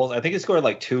many goals. I think he scored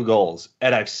like 2 goals,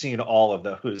 and I've seen all of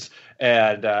those,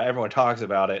 and everyone talks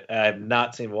about it. And I've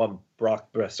not seen one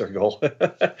Brock Besser goal,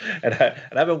 and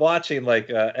I've been watching like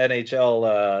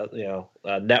NHL,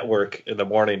 network in the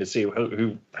morning to see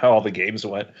how all the games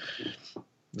went.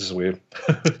 This is weird.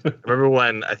 Remember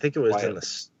when I think it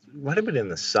was might have been in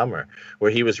the summer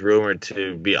where he was rumored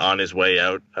to be on his way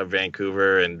out of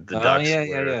Vancouver, and the Ducks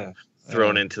were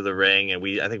thrown into the ring, and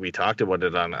I think we talked about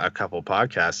it on a couple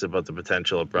podcasts about the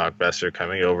potential of Brock Besser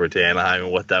coming over to Anaheim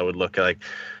and what that would look like.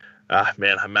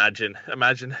 Man, imagine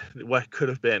what could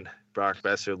have been Brock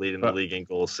Besser leading the league in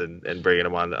goals and bringing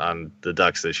him on the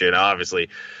Ducks this year. Now, obviously,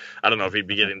 I don't know if he'd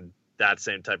be getting that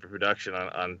same type of production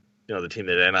on the team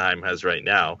that Anaheim has right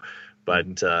now,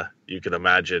 but you can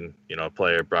imagine, a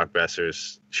player Brock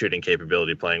Besser's shooting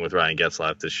capability playing with Ryan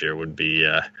Getzlaff this year would be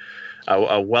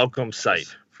a welcome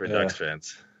sight for Ducks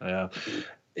fans. Yeah.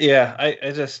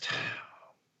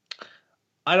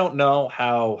 I don't know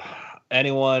how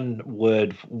anyone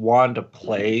would want to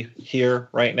play here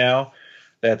right now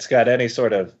that's got any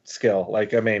sort of skill.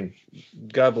 Like, I mean,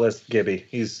 God bless Gibby.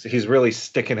 He's really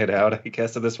sticking it out, I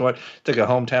guess, at this point. Took a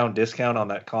hometown discount on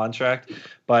that contract.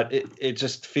 But it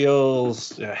just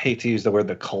feels, I hate to use the word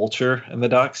the culture in the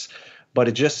Ducks, but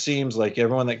it just seems like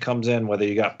everyone that comes in, whether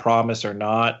you got promise or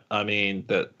not, I mean,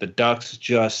 the Ducks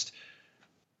just,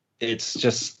 it's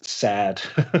just sad.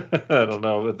 I don't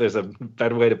know if there's a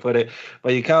better way to put it,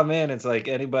 but you come in, it's like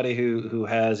anybody who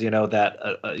has,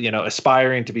 that,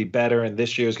 aspiring to be better, and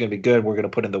this year is going to be good. We're going to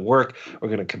put in the work. We're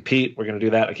going to compete. We're going to do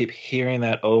that. I keep hearing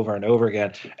that over and over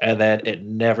again, and then it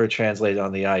never translates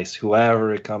on the ice.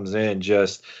 Whoever comes in,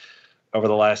 just over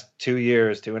the last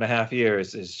 2.5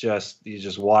 years, is just, you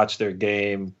just watch their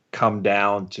game come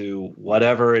down to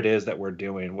whatever it is that we're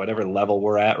doing, whatever level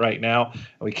we're at right now, and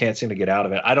we can't seem to get out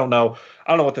of it. I don't know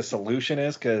what the solution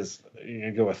is, because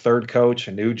you go a third coach,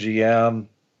 a new GM,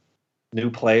 new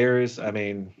players. I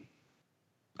mean,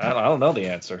 I don't know the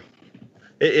answer.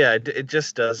 It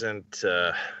just doesn't.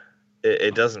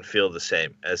 It doesn't feel the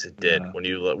same as it did when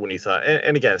you thought.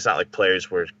 And again, it's not like players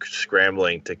were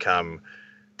scrambling to come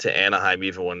to Anaheim,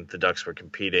 even when the Ducks were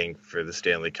competing for the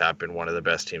Stanley Cup and one of the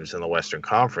best teams in the Western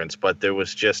Conference. But there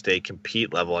was just a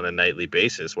compete level on a nightly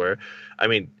basis where, I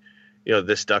mean,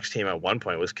 this Ducks team at one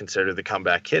point was considered the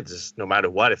comeback kids. No matter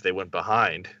what, if they went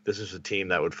behind, this was a team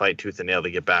that would fight tooth and nail to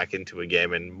get back into a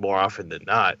game, and more often than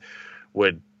not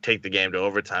would take the game to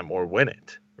overtime or win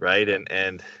it, right?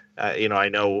 And I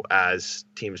know as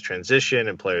teams transition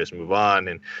and players move on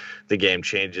and the game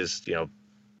changes,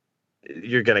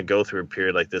 you're going to go through a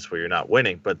period like this where you're not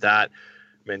winning, but that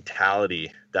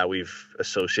mentality that we've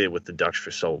associated with the Ducks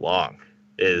for so long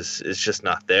is just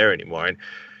not there anymore. And,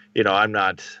 I'm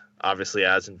not obviously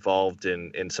as involved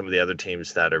in some of the other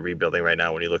teams that are rebuilding right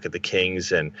now when you look at the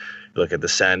Kings and look at the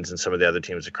Sens and some of the other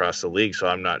teams across the league. So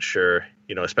I'm not sure,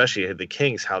 especially the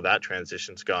Kings, how that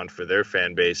transition's gone for their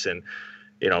fan base, and,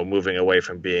 moving away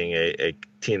from being a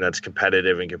team that's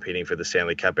competitive and competing for the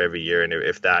Stanley Cup every year. And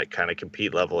if that kind of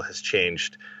compete level has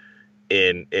changed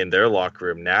in their locker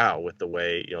room now with the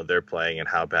way, they're playing and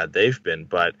how bad they've been,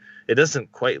 but it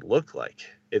doesn't quite look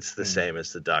like it's the same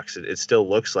as the Ducks. It still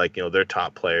looks like, their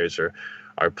top players are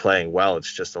are playing well.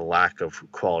 It's just a lack of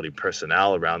quality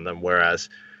personnel around them. Whereas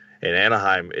in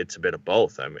Anaheim, it's a bit of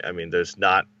both. I mean, there's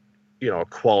not, a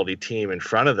quality team in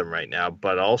front of them right now,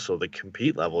 but also the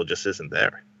compete level just isn't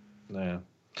there. Yeah.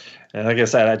 And like I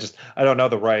said, I don't know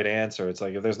the right answer. It's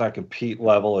like, if there's not compete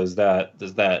level, is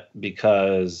that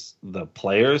because the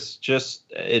players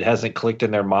it hasn't clicked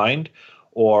in their mind,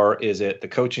 or is it the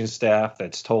coaching staff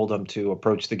that's told them to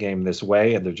approach the game this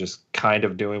way and they're just kind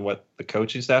of doing what the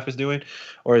coaching staff is doing?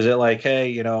 Or is it like,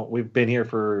 hey, we've been here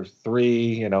for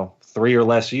 3 or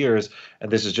less years, and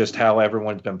this is just how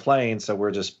everyone's been playing, so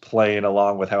we're just playing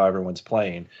along with how everyone's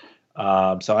playing.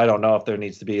 So I don't know if there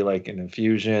needs to be like an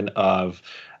infusion of.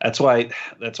 That's why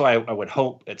I would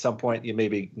hope at some point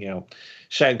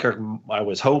Shattenkirk, I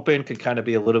was hoping, could kind of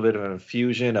be a little bit of an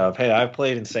infusion of, hey, I've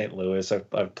played in St. Louis,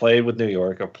 I've played with New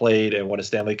York, I've played and won a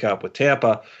Stanley Cup with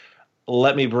Tampa.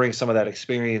 Let me bring some of that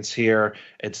experience here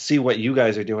and see what you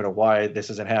guys are doing and why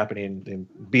this isn't happening,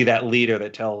 and be that leader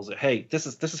that tells, hey, this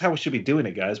is how we should be doing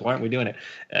it, guys. Why aren't we doing it?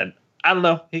 And I don't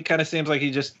know. He kind of seems like he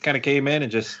just kind of came in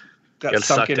and just got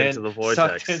sucked into the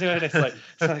vortex. Into it. It's like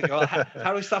well,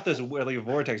 how do we stop this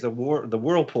vortex, the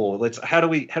whirlpool? How do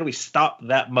we stop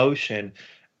that motion?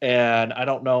 And I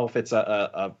don't know if it's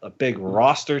a big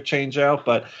roster change out,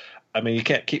 but I mean, you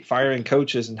can't keep firing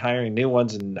coaches and hiring new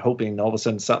ones and hoping all of a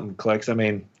sudden something clicks. I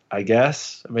mean, I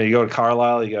guess. I mean, you go to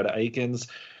Carlisle, you go to Aikens,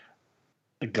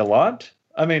 Gallant.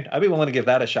 I mean, I'd be willing to give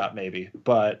that a shot, maybe,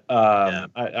 but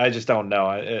I just don't know.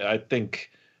 I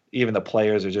think even the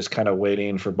players are just kind of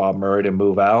waiting for Bob Murray to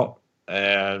move out,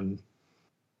 and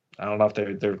I don't know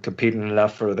if they're competing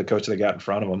enough for the coach they got in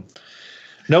front of them.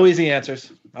 No easy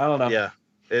answers. I don't know. Yeah,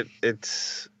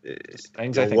 it's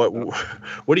things I think.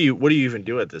 What do you even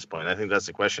do at this point? I think that's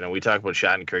the question. And we talk about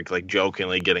Shattenkirk like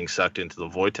jokingly getting sucked into the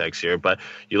vortex here, but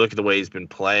you look at the way he's been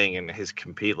playing and his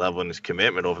compete level and his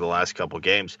commitment over the last couple of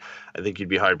games. I think you'd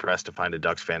be hard pressed to find a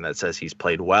Ducks fan that says he's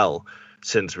played well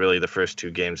since really the first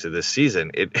 2 games of this season.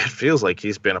 It feels like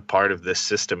he's been a part of this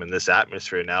system and this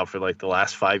atmosphere now for like the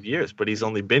last 5 years, but he's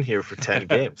only been here for 10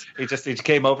 games. He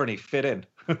came over and he fit in.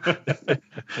 He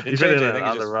fit in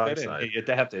on the wrong side. He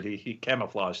adapted. He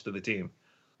camouflaged to the team.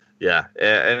 Yeah,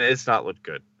 and it's not looked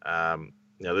good.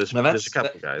 There's a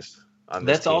couple guys on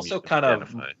this that's team also kind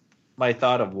of my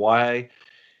thought of why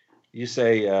you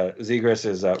say Zegras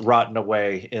is rotting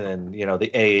away in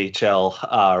the AHL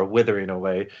or withering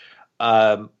away.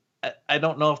 I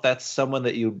don't know if that's someone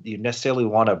that you necessarily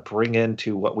want to bring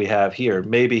into what we have here.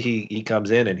 Maybe he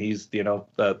comes in and he's the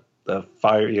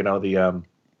fire,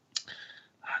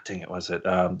 dang it, was it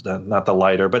not the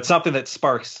lighter, but something that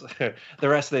sparks the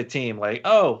rest of the team. Like,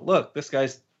 oh, look, this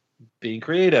guy's being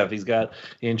creative.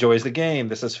 He enjoys the game.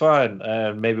 This is fun.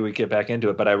 And maybe we get back into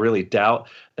it. But I really doubt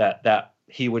that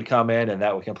he would come in and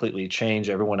that would completely change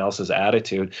everyone else's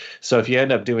attitude. So if you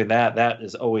end up doing that, that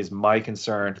is always my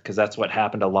concern, because that's what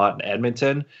happened a lot in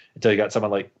Edmonton until you got someone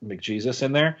like McJesus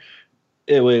in there.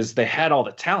 They had all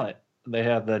the talent. They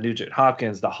had the Nugent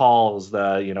Hopkins, the Halls,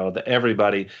 the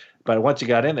everybody. But once you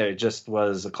got in there, it just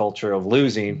was a culture of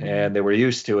losing, and they were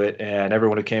used to it. And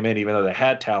everyone who came in, even though they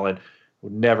had talent,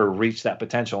 would never reach that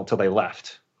potential until they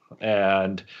left.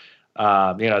 And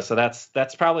so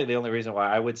that's probably the only reason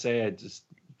why I would say I just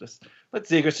let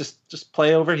Zegras just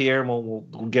play over here, and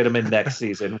we'll get him in next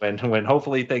season when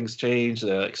hopefully things change,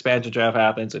 the expansion draft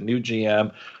happens, a new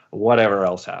GM, whatever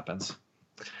else happens.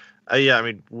 I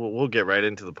mean, we'll get right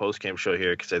into the post-game show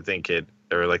here, because I think the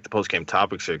post-game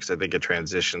topics here, because I think it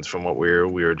transitions from what we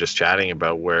were just chatting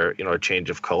about, where, a change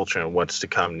of culture and what's to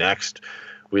come next.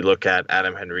 We look at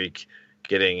Adam Henrique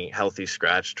getting healthy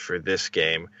scratched for this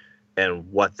game and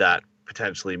what that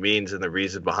potentially means and the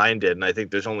reason behind it. And I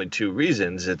think there's only 2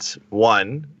 reasons. It's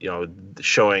one,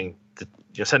 showing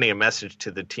sending a message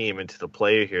to the team and to the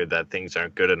player here that things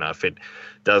aren't good enough. It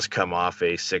does come off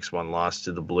a 6-1 loss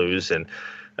to the Blues, and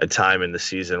a time in the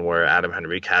season where Adam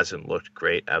Henrique hasn't looked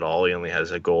great at all. He only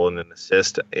has a goal and an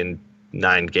assist in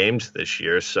 9 games this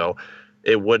year. So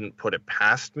it wouldn't put it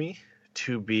past me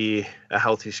to be a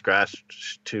healthy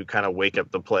scratch to kind of wake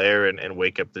up the player and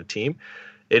wake up the team.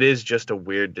 It is just a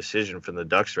weird decision from the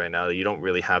Ducks right now. You don't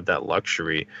really have that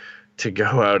luxury to go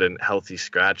out and healthy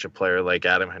scratch a player like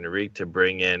Adam Henrique to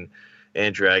bring in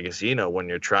Andrew Agozzino when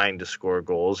you're trying to score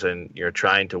goals and you're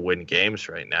trying to win games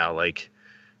right now. Like,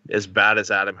 as bad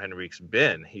as Adam Henrique's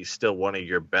been, he's still one of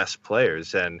your best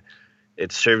players, and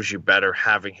it serves you better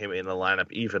having him in the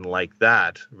lineup even like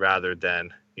that rather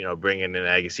than, bringing in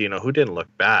Agozzino, who didn't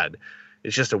look bad.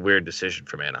 It's just a weird decision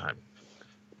from Anaheim.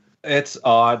 It's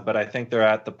odd, but I think they're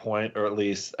at the point, or at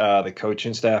least the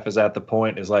coaching staff is at the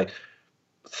point, is like,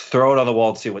 throw it on the wall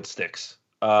and see what sticks.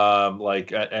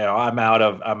 I'm out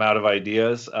of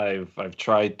ideas. I've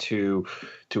tried to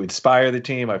inspire the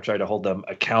team. I've tried to hold them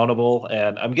accountable,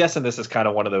 and I'm guessing this is kind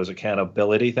of one of those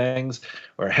accountability things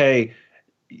where, hey,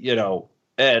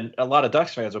 and a lot of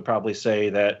Ducks fans would probably say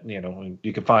that,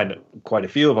 you can find quite a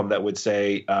few of them that would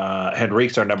say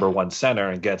Henrique's our number one center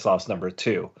and Getzlaf's number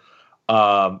two.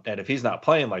 And if he's not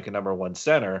playing like a number one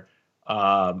center,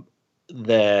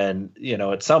 then,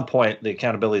 at some point the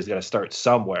accountability is going to start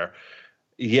somewhere.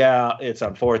 Yeah, it's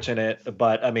unfortunate,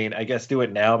 but I mean, I guess do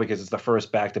it now because it's the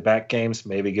first back-to-back games.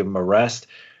 Maybe give him a rest,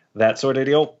 that sort of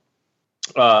deal.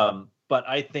 But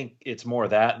I think it's more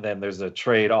that than there's a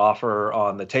trade offer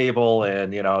on the table,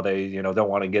 and they don't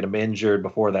want to get him injured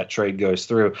before that trade goes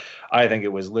through. I think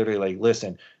it was literally like,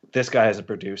 listen, this guy hasn't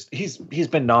produced. He's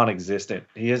been non-existent.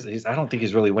 I don't think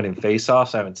he's really winning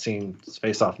faceoffs. I haven't seen his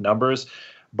faceoff numbers,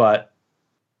 but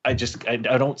I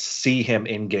don't see him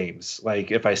in games.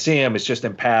 Like if I see him, it's just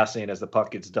in passing as the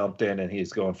puck gets dumped in and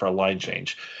he's going for a line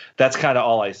change. That's kind of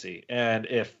all I see. And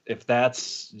if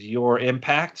that's your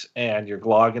impact and you're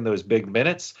logging those big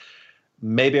minutes,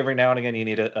 maybe every now and again you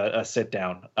need a sit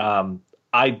down.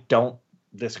 I don't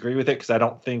disagree with it because I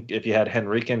don't think if you had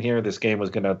Henrique in here, this game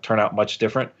was going to turn out much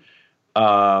different.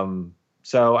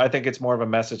 So I think it's more of a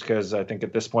message because I think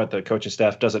at this point the coaching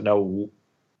staff doesn't know.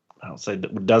 I don't say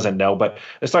doesn't know, but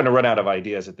they're starting to run out of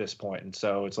ideas at this point. And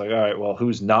so it's like, all right, well,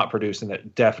 who's not producing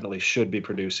that definitely should be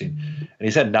producing? And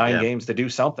he's had 9 games to do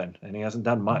something, and he hasn't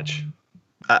done much.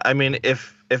 I mean,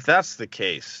 if that's the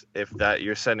case, if that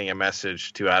you're sending a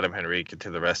message to Adam Henrique and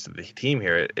to the rest of the team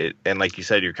here, and like you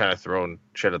said, you're kind of throwing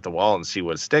shit at the wall and see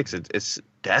what sticks. It's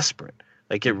desperate.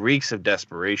 Like it reeks of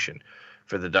desperation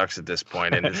for the Ducks at this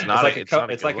point, and it's not.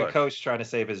 It's like a coach trying to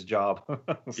save his job.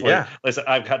 Like, listen,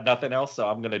 I've got nothing else, so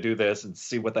I'm going to do this and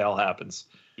see what the hell happens.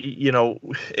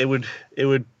 It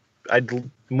would.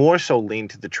 I'd more so lean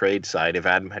to the trade side if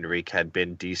Adam Henrique had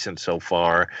been decent so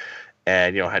far,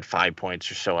 and had 5 points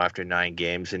or so after 9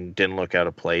 games and didn't look out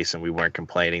of place, and we weren't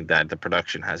complaining that the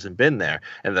production hasn't been there,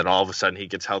 and then all of a sudden he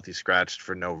gets healthy scratched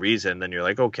for no reason. Then you're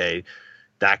like, okay,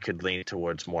 that could lean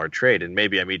towards more trade. And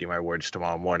maybe I'm eating my words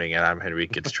tomorrow morning and Adam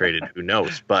Henrique gets traded. Who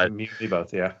knows? But me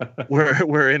both, yeah.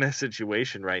 we're in a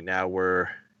situation right now where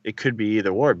it could be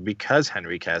either or because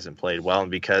Henrique hasn't played well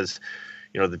and because,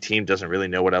 the team doesn't really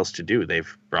know what else to do.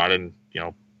 They've brought in,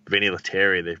 Vinny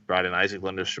Lettieri. They've brought in Isaac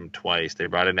Lundestrom twice. They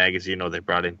brought in Agazino. They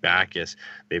brought in Backus.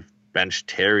 They've benched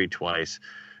Terry twice.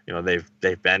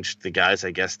 They've benched the guys I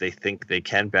guess they think they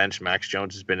can bench. Max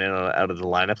Jones has been in and out of the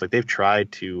lineup. Like they've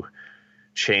tried to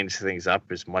change things up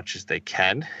as much as they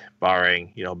can,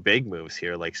 barring, big moves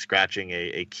here, like scratching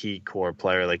a key core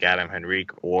player like Adam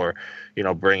Henrique or,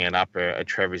 bringing up a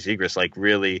Trevor Zegras, like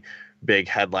really big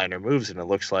headliner moves. And it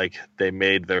looks like they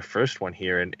made their first one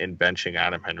here in benching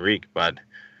Adam Henrique. But,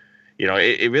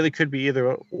 it really could be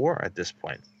either or at this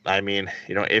point. I mean,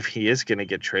 if he is going to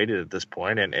get traded at this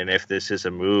point and if this is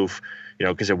a move,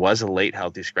 because it was a late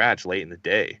healthy scratch late in the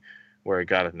day, where it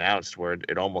got announced, where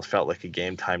it almost felt like a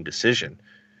game time decision.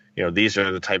 These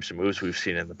are the types of moves we've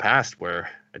seen in the past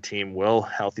where a team will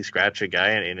healthy scratch a guy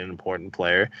and an important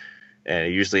player. And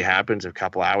it usually happens a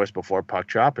couple hours before puck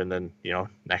drop. And then,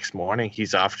 next morning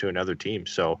he's off to another team.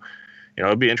 So,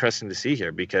 it'll be interesting to see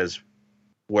here because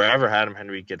wherever Adam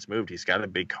Henrique gets moved, he's got a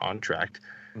big contract.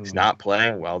 He's not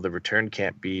playing well. The return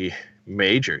can't be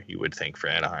major, you would think, for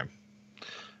Anaheim.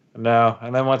 No,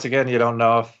 and then once again, you don't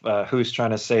know if who's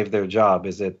trying to save their job.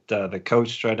 Is it the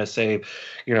coach trying to save,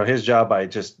 his job by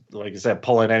just, like I said,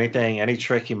 pulling any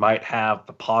trick he might have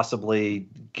to possibly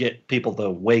get people to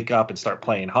wake up and start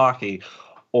playing hockey,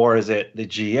 or is it the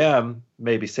GM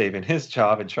maybe saving his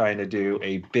job and trying to do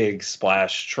a big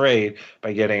splash trade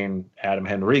by getting Adam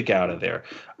Henrique out of there?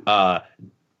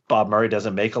 Bob Murray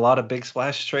doesn't make a lot of big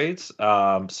splash trades,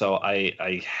 so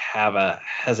I have a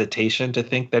hesitation to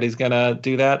think that he's going to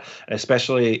do that,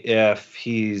 especially if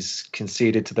he's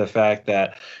conceded to the fact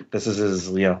that this is his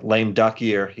lame duck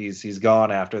year. He's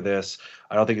gone after this.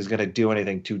 I don't think he's going to do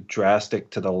anything too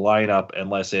drastic to the lineup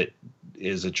unless it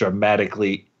is a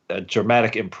dramatic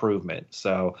improvement.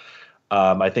 So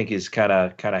I think he's kind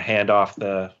of hand off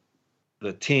the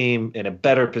team in a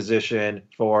better position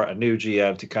for a new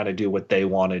GM to kind of do what they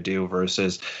want to do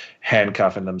versus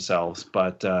handcuffing themselves.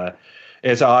 But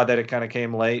it's odd that it kind of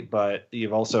came late, but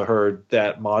you've also heard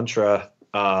that mantra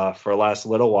for the last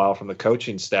little while from the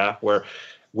coaching staff where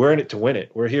we're in it to win it.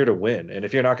 We're here to win. And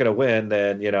if you're not going to win,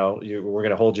 then, we're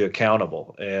going to hold you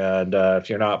accountable. And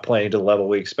if you're not playing to the level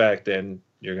we expect, then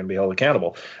you're going to be held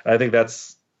accountable. And I think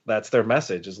that's their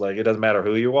message. Is like, it doesn't matter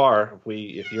who you are.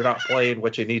 If you're not playing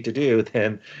what you need to do,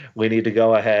 then we need to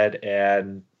go ahead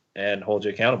and and hold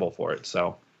you accountable for it.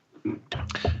 So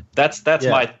that's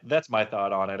my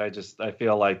thought on it. I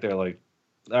feel like they're like,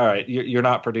 all right, you're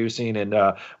not producing, and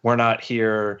we're not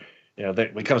here.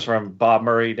 It comes from Bob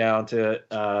Murray down to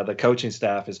the coaching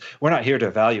staff. Is we're not here to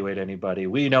evaluate anybody.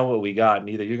 We know what we got, and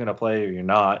either you're going to play or you're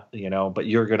not. But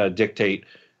you're going to dictate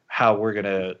how we're going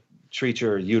to treat you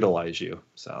or utilize you.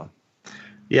 So,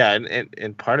 yeah,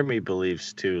 and part of me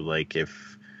believes too, like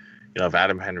if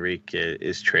Adam Henrique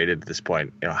is traded at this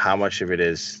point, how much of it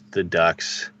is the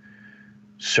Ducks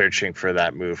searching for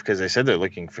that move, because they said they're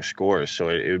looking for scores, so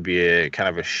it would be a kind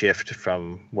of a shift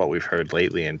from what we've heard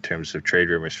lately in terms of trade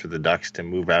rumors for the Ducks to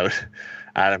move out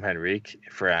Adam Henrique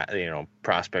for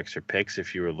prospects or picks.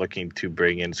 If you were looking to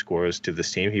bring in scores to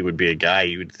this team, he would be a guy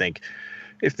you would think,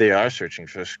 if they are searching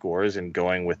for scores and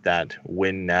going with that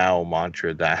win now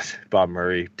mantra that Bob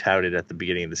Murray touted at the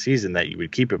beginning of the season, that you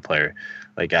would keep a player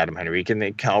like Adam Henrique. And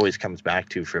it always comes back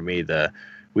to, for me,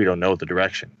 we don't know the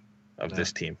direction of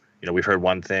this team. We've heard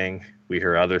one thing, we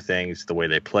hear other things. The way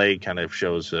they play kind of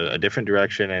shows a different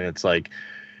direction. And it's like,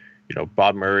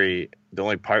 Bob Murray, the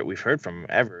only part we've heard from him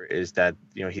ever is that,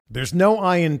 There's no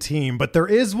I in team, but there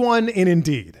is one in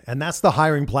Indeed. And that's the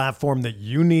hiring platform that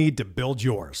you need to build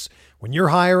yours. When you're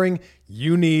hiring,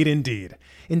 you need Indeed.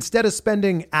 Instead of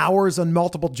spending hours on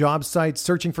multiple job sites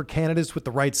searching for candidates with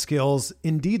the right skills,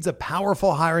 Indeed's a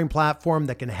powerful hiring platform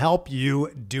that can help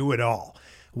you do it all.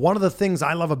 One of the things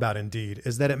I love about Indeed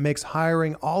is that it makes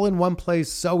hiring all in one place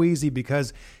so easy,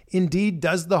 because Indeed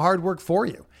does the hard work for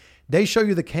you. They show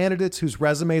you the candidates whose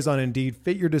resumes on Indeed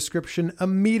fit your description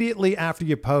immediately after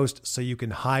you post, so you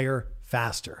can hire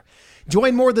faster.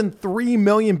 Join more than 3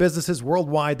 million businesses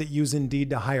worldwide that use Indeed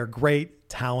to hire great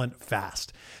talent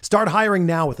fast. Start hiring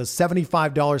now with a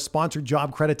 $75 sponsored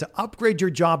job credit to upgrade your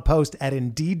job post at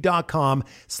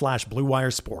Indeed.com/Blue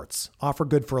Wire Sports. Offer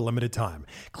good for a limited time.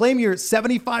 Claim your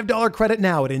 $75 credit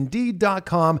now at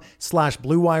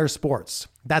Indeed.com/Blue Wire Sports.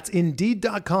 That's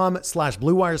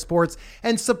Indeed.com/Blue Wire Sports,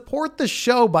 and support the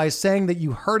show by saying that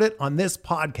you heard it on this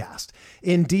podcast.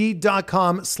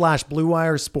 Indeed.com/Blue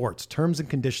Wire Sports. Terms and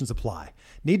conditions apply.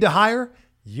 Need to hire?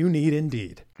 You need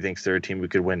Indeed. he thinks they're a team we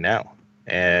could win now.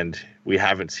 And we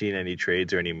haven't seen any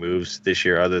trades or any moves this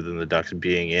year other than the Ducks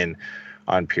being in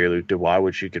on Pierre-Luc Dubois,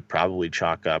 which you could probably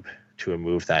chalk up to a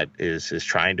move that is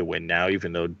trying to win now,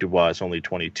 even though Dubois is only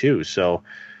 22. So,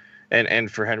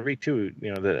 and for Henrique too,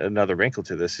 another wrinkle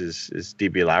to this is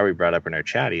DB Lowry brought up in our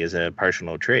chat. He is a partial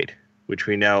no trade, which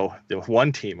we know the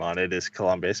one team on it is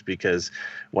Columbus, because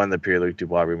when the Pierre-Luc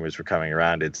Dubois rumors were coming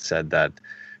around, it said that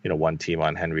one team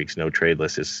on Henrique's no trade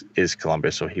list is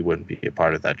Columbus, so he wouldn't be a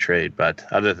part of that trade. But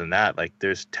other than that, like,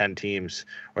 there's 10 teams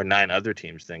or 9 other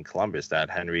teams than Columbus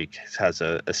that Henrique has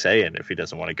a say in if he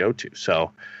doesn't want to go to.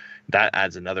 So that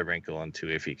adds another wrinkle into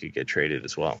if he could get traded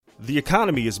as well. The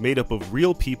economy is made up of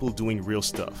real people doing real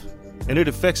stuff, and it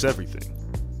affects everything,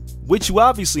 which you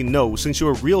obviously know since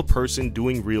you're a real person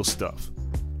doing real stuff.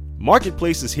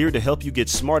 Marketplace is here to help you get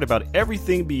smart about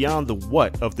everything beyond the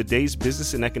what of the day's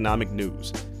business and economic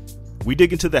news. We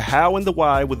dig into the how and the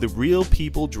why with the real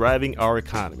people driving our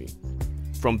economy.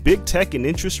 From big tech and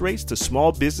interest rates to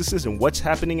small businesses and what's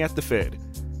happening at the Fed,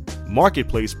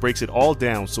 Marketplace breaks it all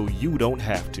down so you don't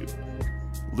have to.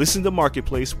 Listen to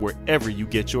Marketplace wherever you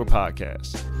get your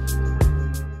podcasts.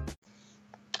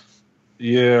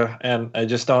 Yeah, and I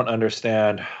just don't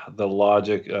understand the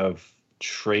logic of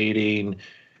trading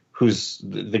who's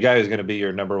the guy who's going to be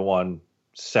your number one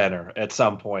center at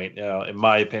some point. In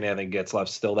my opinion, I think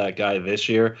Getzlaf's still that guy this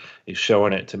year. He's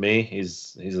showing it to me.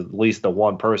 He's at least the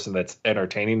one person that's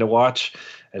entertaining to watch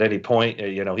at any point.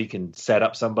 He can set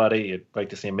up somebody. You'd like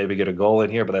to see him maybe get a goal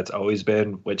in here, but that's always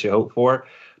been what you hope for.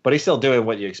 But he's still doing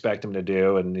what you expect him to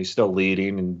do, and he's still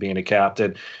leading and being a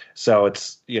captain. So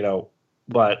it's,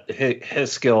 but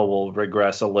his skill will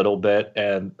regress a little bit,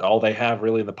 and all they have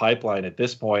really in the pipeline at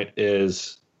this point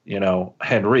is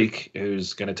Henrique,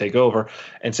 who's going to take over,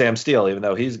 and Sam Steele. Even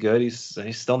though he's good, he's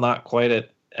still not quite at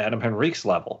Adam Henrique's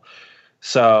level.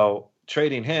 So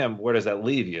trading him, where does that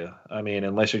leave you? I mean,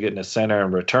 unless you're getting a center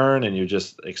in return and you're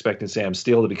just expecting Sam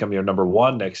Steele to become your number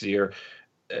one next year,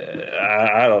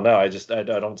 I don't know. I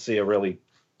don't see a really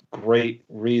great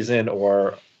reason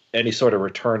or any sort of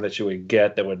return that you would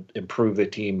get that would improve the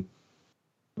team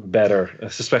better,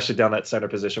 especially down that center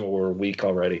position where we're weak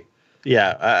already.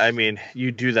 Yeah, I mean,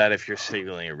 you do that if you're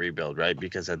signaling a rebuild, right?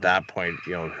 Because at that point,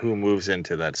 who moves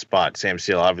into that spot? Sam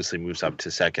Steele obviously moves up to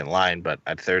second line, but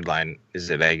at third line, is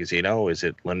it Agazino? Is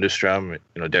it Lindstrom?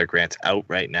 Derek Grant's out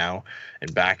right now,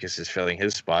 and Backes is filling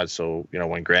his spot. So,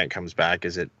 when Grant comes back,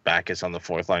 is it Backes on the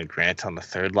fourth line, Grant on the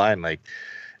third line? Like,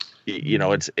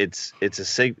 it's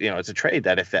a trade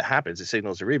that if it happens, it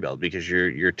signals a rebuild because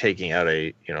you're taking out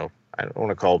a, I don't want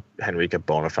to call Henrique a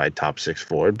bona fide top six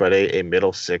forward, but a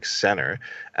middle six center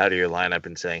out of your lineup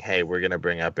and saying, hey, we're going to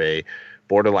bring up a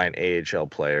borderline AHL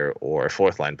player or a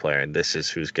fourth line player, and this is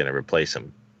who's going to replace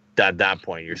him. At that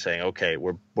point, you're saying, okay,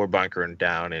 we're bunkering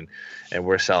down and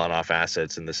we're selling off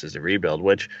assets, and this is a rebuild,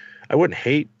 which I wouldn't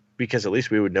hate because at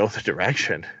least we would know the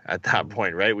direction at that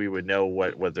point, right? We would know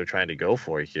what they're trying to go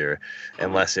for here,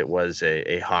 unless it was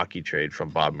a hockey trade from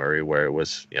Bob Murray where it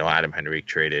was, Adam Henrique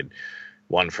traded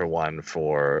 1-for-1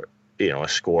 for a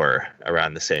scorer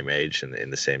around the same age and in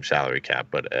the same salary cap.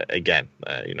 But again,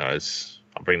 as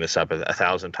I'll bring this up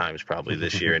 1,000 times probably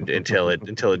this year until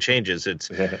it changes. It's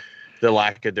the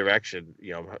lack of direction,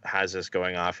 has us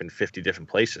going off in 50 different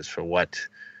places for what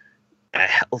a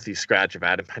healthy scratch of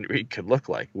Adam Henrique could look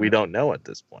like. We don't know at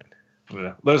this point.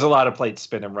 Yeah. There's a lot of plates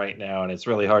spinning right now, and it's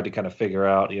really hard to kind of figure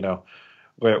out,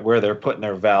 where they're putting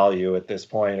their value at this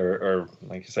point, or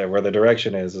like you said, where the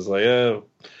direction is like,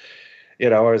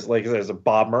 or it's like there's a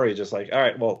Bob Murray just like, all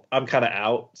right, well, I'm kind of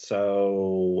out,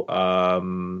 so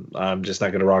I'm just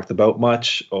not going to rock the boat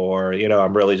much, or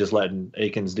I'm really just letting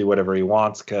Aikens do whatever he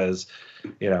wants because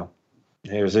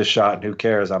here's his shot and who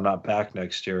cares? I'm not back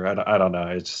next year. I don't know.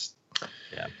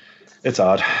 It's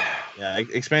odd. Yeah,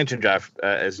 expansion draft,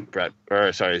 as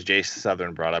Jay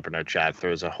Southern brought up in our chat,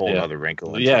 throws a whole other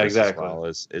wrinkle into this exactly. as well.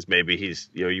 Is maybe he's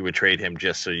you would trade him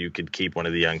just so you could keep one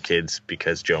of the young kids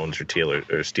because Jones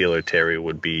or Steele or Terry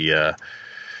would be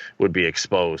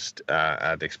exposed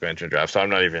at the expansion draft. So I'm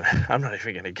not even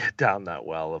going to get down that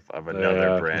well of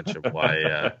another branch of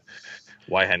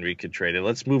why Henry could trade it.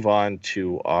 Let's move on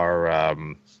to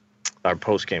our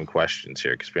post-game questions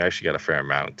here because we actually got a fair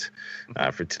amount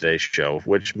for today's show,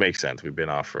 which makes sense. We've been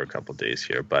off for a couple of days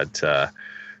here, but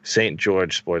St.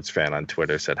 George sports fan on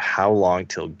Twitter said, how long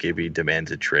till Gibby demands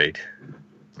a trade?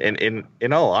 And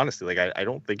in all honesty, I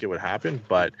don't think it would happen,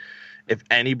 but if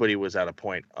anybody was at a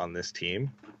point on this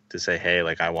team to say, hey,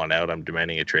 I want out, I'm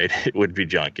demanding a trade, it would be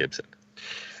John Gibson.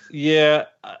 Yeah.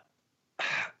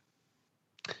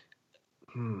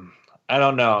 I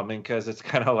don't know. I mean, because it's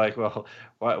kind of like, well,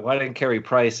 why didn't Carey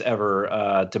Price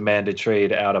ever demand a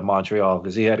trade out of Montreal?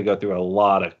 Because he had to go through a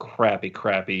lot of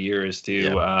crappy years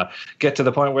to get to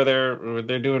the point where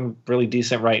they're doing really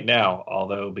decent right now.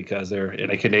 Although because they're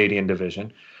in a Canadian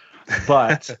division,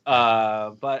 but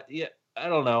yeah, I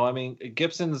don't know. I mean,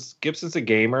 Gibson's a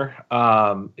gamer.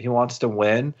 He wants to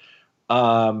win.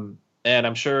 And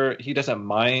I'm sure he doesn't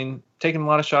mind taking a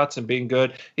lot of shots and being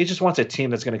good. He just wants a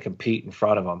team that's going to compete in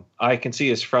front of him. I can see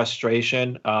his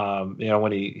frustration,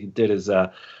 when he did his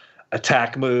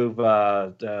attack move,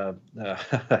 headlock,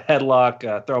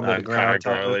 throw him to the ground.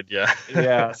 Garland,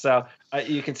 yeah. So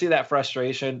you can see that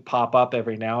frustration pop up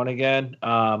every now and again.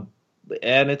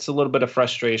 And it's a little bit of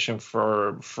frustration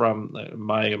from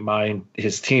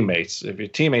his teammates. If your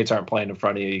teammates aren't playing in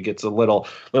front of you, it gets a little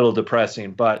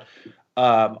depressing. But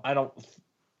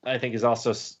I think he's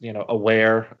also,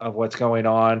 aware of what's going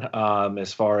on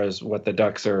as far as what the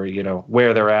Ducks are,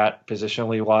 where they're at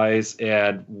positionally wise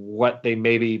and what they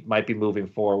might be moving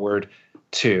forward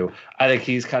to. I think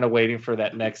he's kind of waiting for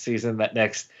that next season, that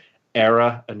next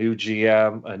era, a new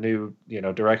GM, a new,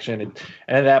 direction. And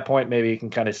at that point, maybe he can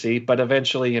kind of see, but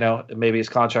eventually, maybe his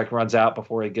contract runs out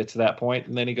before he gets to that point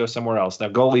and then he goes somewhere else. Now,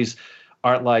 goalies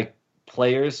aren't like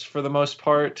players for the most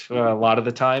part. A lot of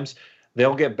the times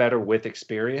they'll get better with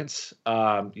experience.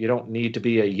 You don't need to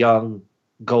be a young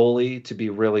goalie to be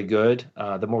really good.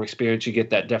 The more experience you get,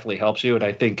 that definitely helps you. And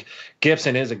I think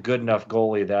Gibson is a good enough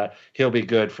goalie that he'll be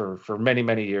good for many,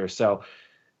 many years. So,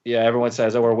 yeah, everyone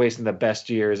says, oh, we're wasting the best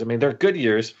years. I mean, they're good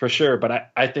years for sure,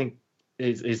 but I think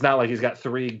it's not like he's got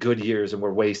 3 good years and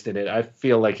we're wasting it. I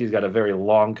feel like he's got a very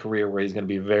long career where he's going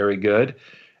to be very good.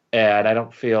 And I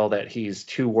don't feel that he's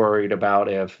too worried about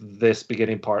if this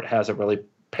beginning part hasn't really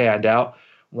panned out.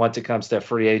 Once it comes to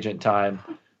free agent time,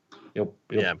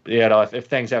 if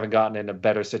things haven't gotten in a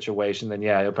better situation, then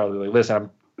he'll probably be like, listen,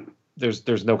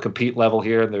 there's no compete level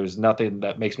here, and there's nothing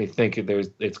that makes me think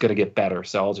it's going to get better,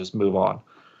 so I'll just move on.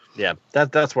 Yeah,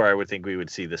 that's where I would think we would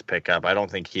see this pick up. I don't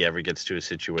think he ever gets to a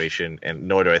situation, and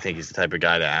nor do I think he's the type of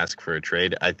guy to ask for a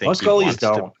trade. I think most goalies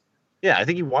don't. I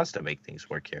think he wants to make things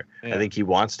work here. Yeah. I think he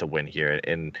wants to win here,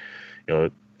 and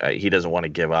he doesn't want to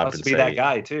give up. He wants to be that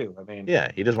guy too. I mean,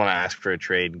 he doesn't want to ask for a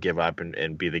trade and give up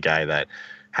and be the guy that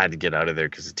had to get out of there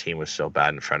because the team was so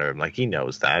bad in front of him. Like, he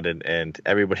knows that, and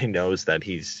everybody knows that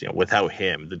he's, without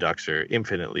him, the Ducks are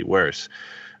infinitely worse.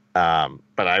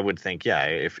 But I would think, yeah,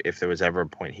 if there was ever a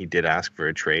point he did ask for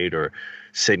a trade or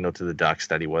signal to the Ducks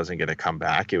that he wasn't going to come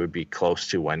back, it would be close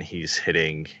to when he's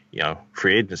hitting,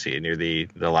 free agency near the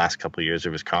last couple of years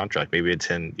of his contract. Maybe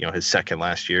it's in, his second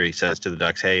last year. He says to the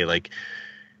Ducks, hey,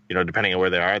 depending on where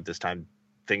they are at this time,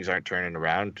 things aren't turning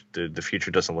around. The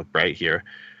future doesn't look bright here.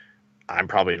 I'm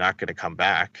probably not going to come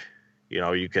back.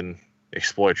 You can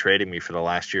explore trading me for the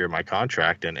last year of my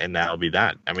contract, and that'll be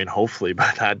that. I mean, hopefully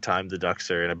by that time the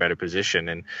Ducks are in a better position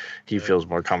and he feels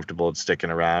more comfortable at sticking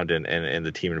around, and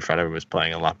the team in front of him is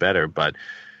playing a lot better. But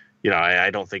I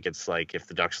don't think it's like if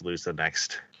the Ducks lose the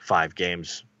next 5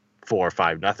 games 4 or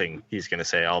 5-0, he's going to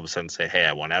say all of a sudden hey,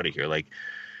 I want out of here. Like,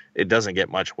 it doesn't get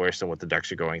much worse than what the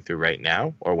Ducks are going through right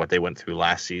now or what they went through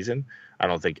last season. I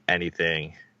don't think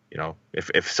anything,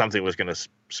 if something was going to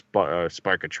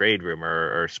spark a trade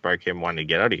rumor or spark him wanting to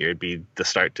get out of here, it'd be the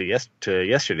start to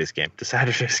yesterday's game, to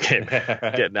Saturday's game,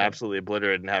 getting absolutely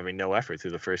obliterated and having no effort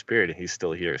through the first period, and he's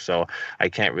still here. So I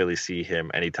can't really see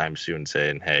him anytime soon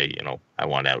saying, hey, I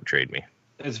want out, trade me.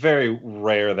 It's very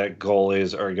rare that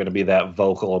goalies are going to be that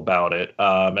vocal about it.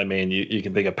 I mean, you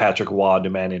can think of Patrick Waugh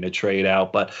demanding a trade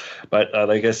out, but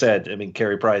like I said, I mean,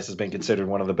 Carey Price has been considered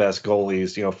one of the best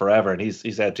goalies, forever, and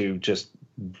he's had to just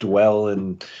dwell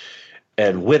and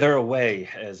wither away,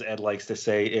 as Ed likes to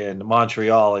say, in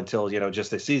Montreal until just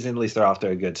this season. At least they're off to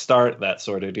a good start, that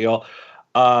sort of deal.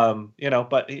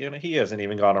 But he hasn't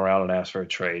even gone around and asked for a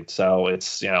trade. So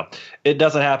it's, it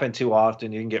doesn't happen too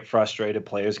often. You can get frustrated.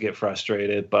 Players get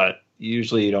frustrated, but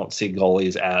usually you don't see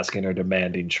goalies asking or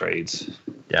demanding trades.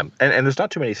 Yeah. And there's not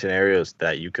too many scenarios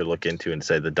that you could look into and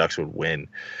say the Ducks would win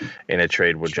in a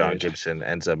trade where John Gibson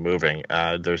ends up moving.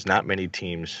 There's not many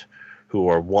teams who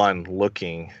are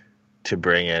looking to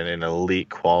bring in an elite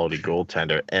quality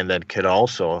goaltender and then could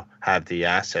also have the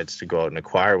assets to go out and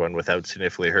acquire one without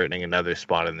significantly hurting another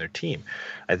spot in their team.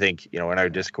 I think, in our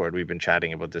Discord, we've been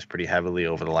chatting about this pretty heavily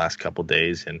over the last couple of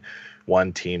days, and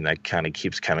one team that kind of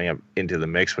keeps coming up into the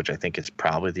mix, which I think is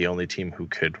probably the only team who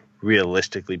could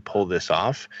realistically pull this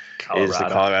off, is the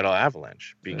Colorado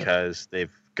Avalanche, because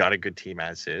they've got a good team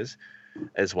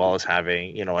as well as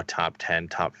having, a top 10,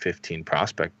 top 15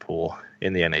 prospect pool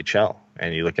in the NHL.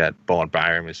 And you look at Bowen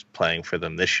Byram is playing for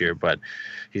them this year, but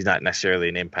he's not necessarily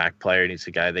an impact player. He's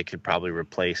a guy they could probably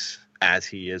replace as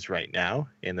he is right now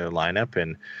in their lineup.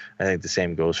 And I think the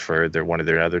same goes for one of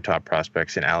their other top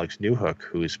prospects, in Alex Newhook,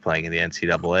 who's playing in the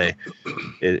NCAA,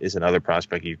 is another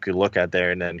prospect you could look at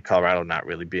there. And then Colorado not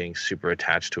really being super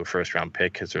attached to a first-round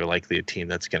pick because they're likely a team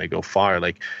that's going to go far.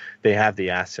 Like, they have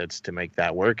the assets to make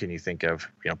that work. And you think of,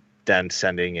 then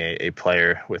sending a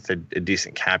player with a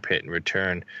decent cap hit in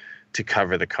return to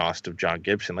cover the cost of John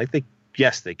Gibson. Like, they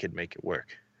could make it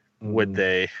work. Would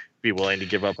they be willing to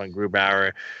give up on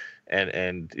Grubauer?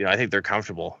 And I think they're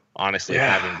comfortable, honestly,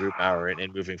 having Grubauer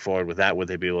and moving forward with that. Would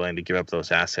they be willing to give up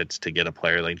those assets to get a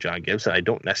player like John Gibson? I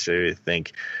don't necessarily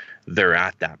think they're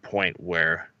at that point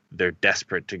where they're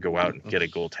desperate to go out and get a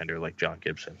goaltender like John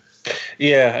Gibson.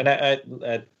 Yeah, and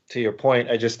I to your point,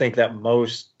 I just think that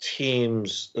most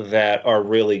teams that are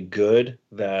really good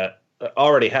that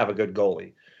already have a good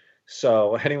goalie.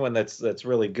 So anyone that's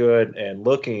really good and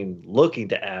looking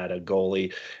to add a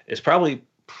goalie is probably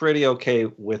pretty okay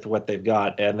with what they've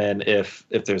got. And then if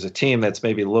there's a team that's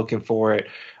maybe looking for it,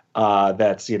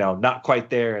 that's not quite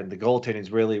there, and the goaltending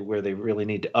is really where they really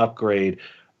need to upgrade,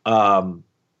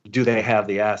 do they have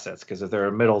the assets? Because if they're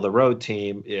a middle of the road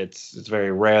team, it's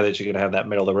very rare that you're going to have that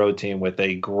middle of the road team with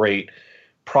a great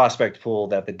prospect pool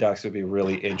that the Ducks would be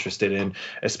really interested in.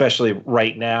 Especially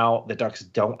right now, the Ducks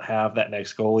don't have that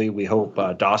next goalie. We hope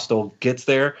Dostal gets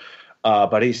there.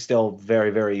 But he's still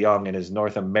very, very young in his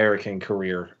North American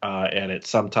career, and it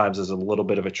sometimes is a little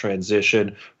bit of a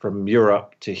transition from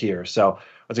Europe to here. So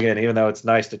once again, even though it's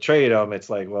nice to trade him, it's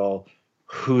like, well,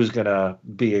 who's going to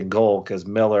be in goal? Because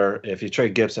Miller, if you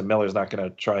trade Gibson, Miller's not going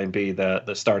to try and be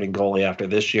the starting goalie after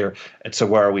this year. And so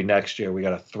where are we next year? We got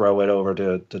to throw it over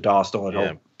to Dostal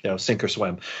and hope, sink or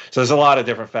swim. So there's a lot of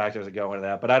different factors that go into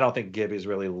that. But I don't think Gibby's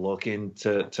really looking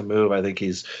to move. I think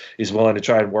he's willing to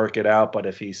try and work it out. But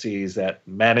if he sees that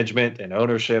management and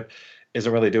ownership isn't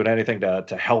really doing anything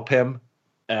to help him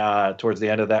towards the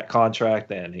end of that contract,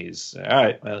 then he's all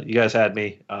right. Well, you guys had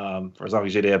me for as long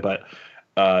as you did, but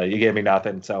you gave me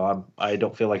nothing, so I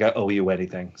don't feel like I owe you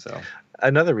anything. So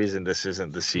another reason this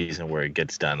isn't the season where it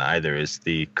gets done either is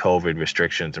the COVID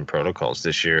restrictions and protocols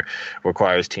this year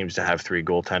requires teams to have 3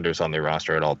 goaltenders on their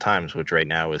roster at all times, which right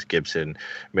now is Gibson,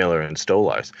 Miller, and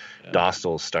Stolarz. Yeah.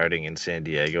 Dostal's starting in San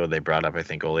Diego. They brought up, I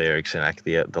think, Ole Eriksson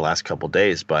the last couple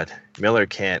days, but Miller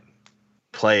can't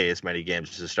play as many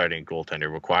games as a starting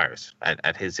goaltender requires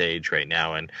at his age right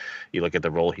now. And you look at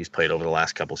the role he's played over the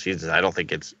last couple seasons, I don't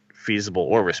think it's feasible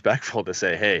or respectful to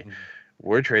say, hey,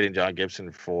 we're trading John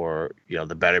Gibson for,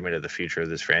 the betterment of the future of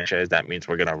this franchise. That means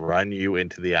we're going to run you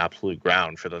into the absolute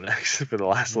ground for the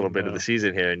last little bit of the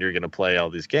season here, and you're going to play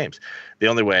all these games. The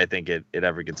only way I think it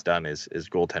ever gets done is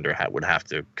goaltender would have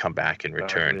to come back and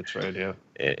return That's right, yeah.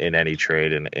 in any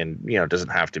trade. And it doesn't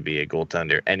have to be a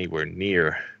goaltender anywhere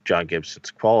near John Gibson's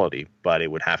quality, but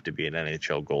it would have to be an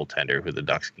NHL goaltender who the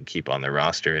Ducks can keep on their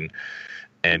roster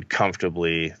and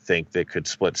comfortably think they could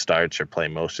split starts or play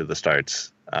most of the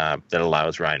starts. That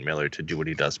allows Ryan Miller to do what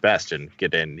he does best and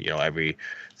get in, every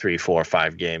 3, 4,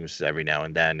 5 games every now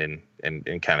and then,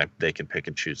 and kind of they can pick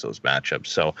and choose those matchups.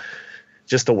 So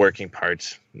just the working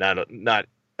parts, not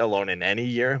alone in any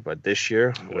year, but this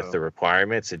year with the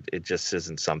requirements, it just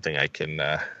isn't something I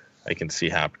can see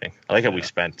happening. I like how we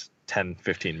spent 10,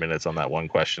 15 minutes on that one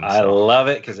question. I love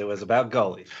it because it was about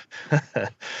goalies.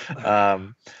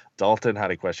 Dalton had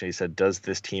a question. He said, does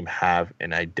this team have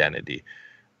an identity?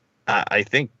 I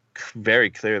think very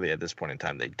clearly at this point in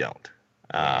time they don't.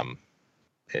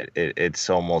 It's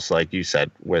almost like you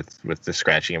said with the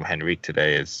scratching of Henrique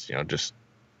today is just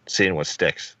seeing what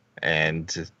sticks,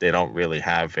 and they don't really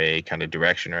have a kind of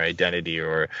direction or identity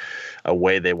or a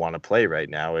way they want to play right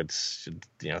now. It's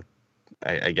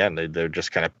they're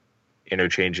just kind of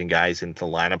interchanging guys into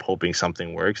the lineup, hoping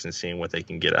something works and seeing what they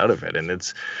can get out of it. And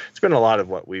it's been a lot of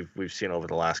what we've seen over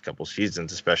the last couple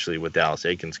seasons, especially with Dallas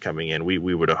Eakins coming in. We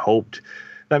would have hoped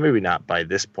that maybe not by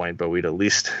this point, but we'd at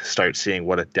least start seeing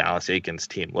what a Dallas Eakins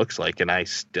team looks like. And I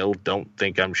still don't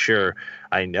think I'm sure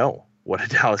I know what a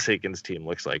Dallas Eakins team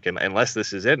looks like. And unless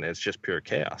this is it, and it's just pure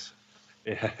chaos.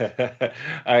 Yeah.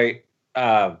 I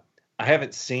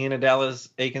haven't seen a Dallas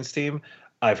Eakins team.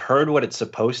 I've heard what it's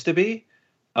supposed to be.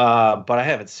 But I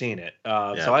haven't seen it.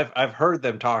 So I've heard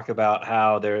them talk about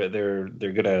how they're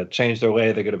gonna change their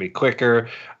way. They're gonna be quicker.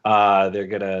 They're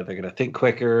gonna think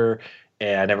quicker,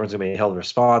 and everyone's gonna be held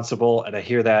responsible. And I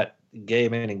hear that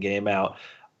game in and game out.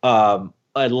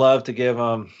 I'd love to give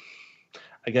them,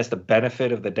 I guess, the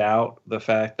benefit of the doubt. The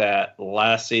fact that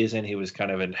last season he was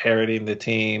kind of inheriting the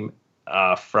team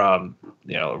from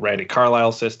Randy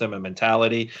Carlyle's system and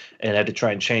mentality, and had to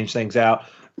try and change things out.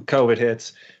 COVID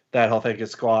hits. That whole thing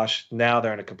gets squashed. Now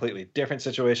they're in a completely different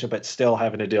situation, but still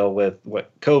having to deal with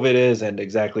what COVID is and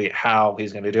exactly how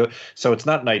he's going to do it. So it's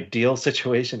not an ideal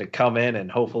situation to come in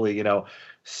and hopefully,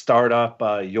 start up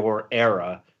your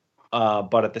era.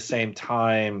 But at the same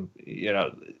time,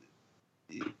 you've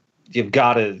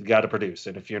got to produce.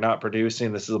 And if you're not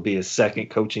producing, this will be a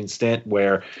second coaching stint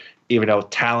where even though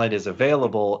talent is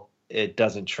available, it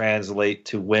doesn't translate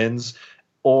to wins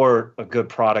or a good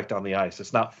product on the ice.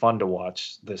 It's not fun to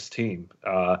watch this team.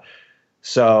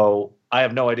 So I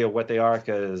have no idea what they are,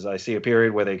 because I see a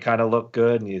period where they kind of look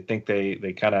good and you think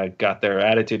they kind of got their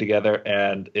attitude together,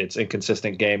 and it's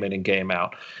inconsistent game in and game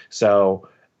out. So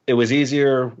it was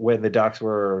easier when the Ducks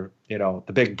were,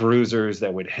 the big bruisers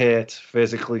that would hit,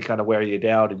 physically kind of wear you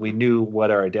down, and we knew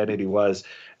what our identity was.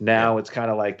 Now it's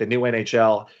kind of like the new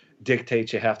NHL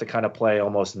dictates you have to kind of play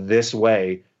almost this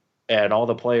way, and all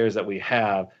the players that we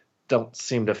have don't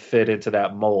seem to fit into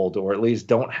that mold, or at least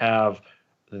don't have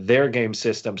their game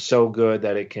system so good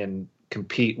that it can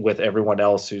compete with everyone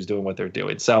else who's doing what they're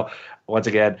doing. So once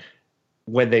again,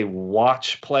 when they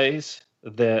watch plays,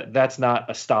 that's not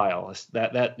a style.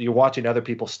 That you're watching other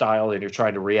people's style and you're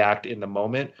trying to react in the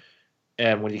moment.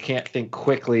 And when you can't think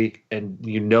quickly and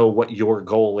what your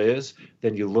goal is,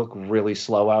 then you look really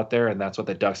slow out there. And that's what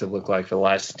the Ducks have looked like for the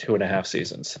last 2.5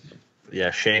 seasons.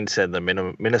 Yeah, Shane said the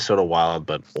Minnesota Wild,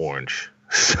 but orange.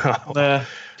 So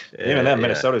even that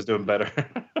Minnesota's doing better.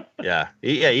 Yeah.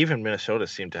 Even Minnesota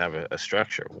seemed to have a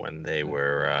structure when they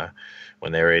were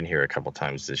in here a couple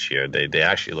times this year. They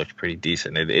actually looked pretty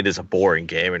decent. It is a boring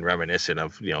game and reminiscent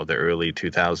of the early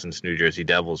 2000s New Jersey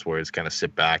Devils, where it's kind of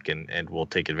sit back and we'll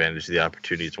take advantage of the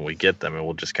opportunities when we get them, and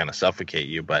we'll just kind of suffocate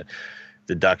you. But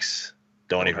the Ducks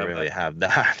don't even really have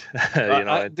that.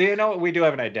 We do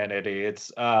have an identity.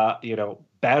 It's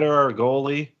batter our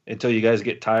goalie until you guys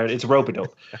get tired. It's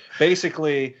rope-a-dope.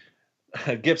 Basically,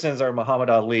 Gibson's our Muhammad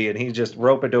Ali, and he just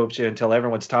rope-a-dopes you until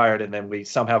everyone's tired, and then we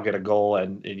somehow get a goal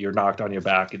and you're knocked on your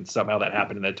back, and somehow that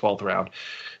happened in the 12th round.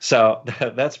 So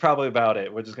that's probably about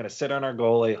it. We're just going to sit on our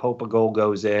goalie, hope a goal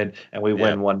goes in, and we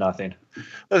win 1-0.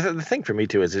 The thing for me,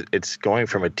 too, is it's going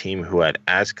from a team who had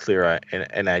as clear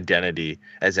an identity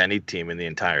as any team in the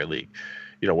entire league.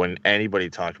 When anybody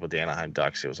talked about the Anaheim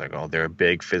Ducks, it was like, oh, they're a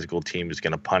big physical team who's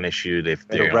going to punish you. They have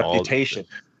a reputation.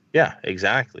 Yeah,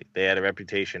 exactly. They had a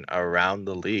reputation around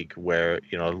the league where,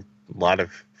 a lot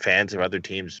of fans of other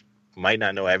teams might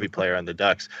not know every player on the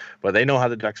Ducks, but they know how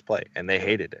the Ducks play, and they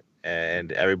hated it.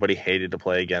 And everybody hated to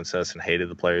play against us and hated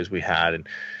the players we had.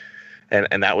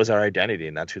 And that was our identity,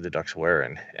 and that's who the Ducks were.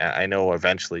 And I know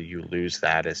eventually you lose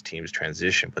that as teams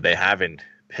transition, but they haven't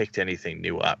picked anything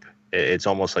new up. It's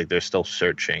almost like they're still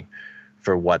searching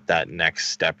for what that next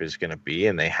step is going to be,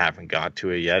 and they haven't got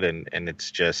to it yet. And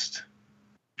it's just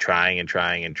trying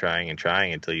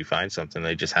until you find something.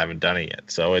 They just haven't done it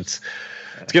yet. So it's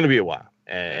going to be a while.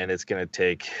 And it's going to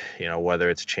take, whether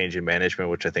it's a change in management,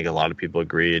 which I think a lot of people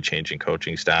agree, a change in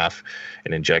coaching staff,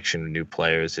 an injection of new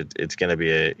players. It's going to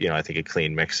be I think a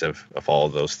clean mix of all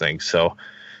of those things. So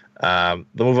we'll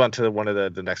move on to one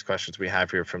of the next questions we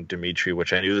have here from Dimitri,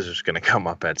 which I knew this was going to come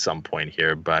up at some point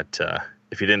here. But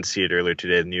if you didn't see it earlier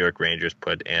today, the New York Rangers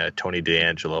put Tony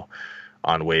DeAngelo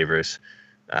on waivers.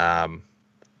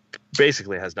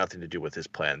 Basically has nothing to do with his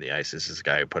play on the ice. This is a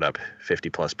guy who put up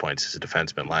 50-plus points as a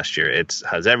defenseman last year. It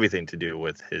has everything to do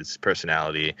with his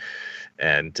personality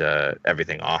and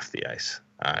everything off the ice,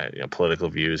 political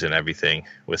views and everything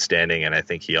withstanding. And I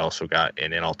think he also got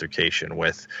in an altercation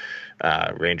with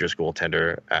Rangers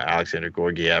goaltender Alexander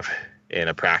Georgiev in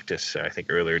a practice, I think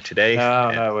earlier today.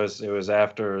 No, it was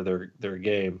after their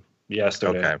game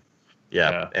yesterday. Okay.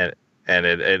 Yeah. And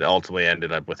it ultimately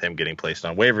ended up with him getting placed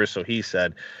on waivers. So he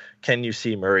said, can you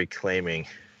see Murray claiming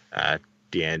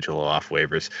DeAngelo off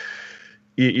waivers?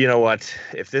 You know what?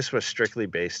 If this was strictly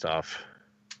based off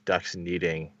Ducks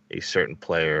needing a certain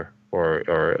player or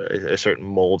a certain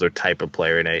mold or type of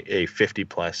player in a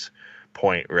 50-plus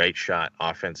point right shot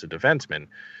offensive defenseman,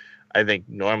 I think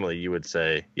normally you would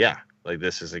say, yeah, like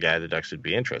this is a guy the Ducks would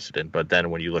be interested in. But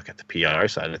then when you look at the PR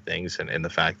side of things and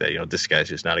the fact that, this guy's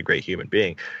just not a great human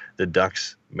being, the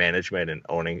Ducks management and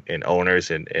owners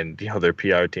and their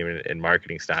PR team and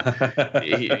marketing staff,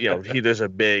 there's a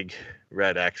big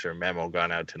red X or memo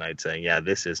gone out tonight saying, yeah,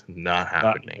 this is not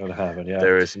happening. Not happen, yeah.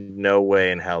 There is no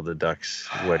way in hell the Ducks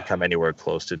would come anywhere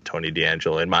close to Tony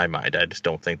DeAngelo in my mind. I just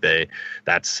don't think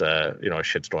that's a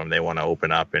shitstorm they want to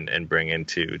open up and bring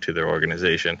into their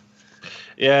organization.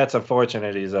 Yeah, it's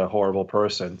unfortunate. He's a horrible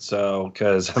person. So,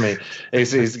 because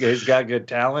he's got good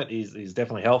talent. He's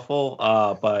definitely helpful.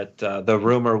 But the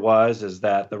rumor is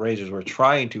that the Rangers were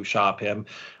trying to shop him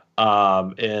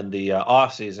in the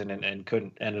offseason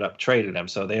and ended up trading him.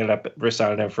 So they ended up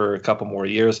resigning him for a couple more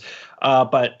years.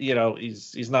 But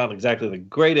he's not exactly the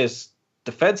greatest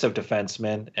defensive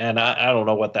defenseman, and I don't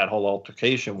know what that whole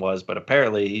altercation was, but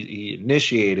apparently he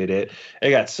initiated it. It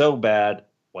got so bad,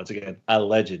 once again,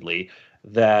 allegedly,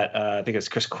 that I think it's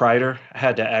Chris Kreider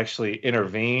had to actually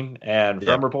intervene and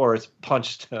from reports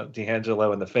punched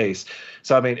DeAngelo in the face.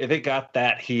 So, if it got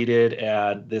that heated,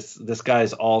 and this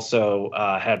guy's also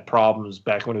had problems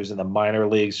back when he was in the minor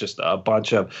leagues, just a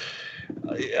bunch of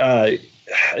I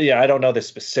don't know the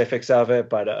specifics of it,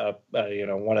 but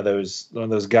one of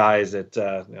those guys that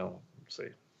say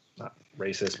not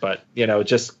racist, but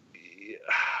just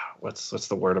what's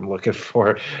the word I'm looking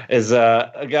for, is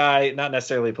a guy not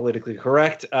necessarily politically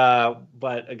correct,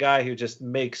 but a guy who just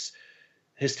makes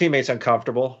his teammates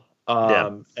uncomfortable,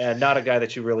 and not a guy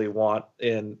that you really want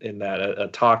in that a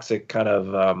toxic kind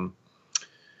of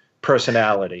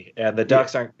personality. And the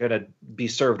Ducks aren't going to be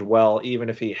served well, even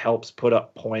if he helps put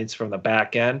up points from the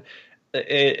back end.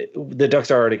 The Ducks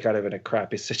are already kind of in a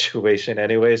crappy situation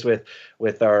anyways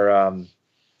with our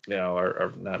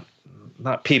our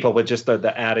not people, but just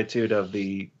the attitude of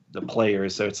the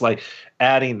players. So it's like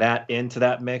adding that into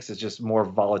that mix is just more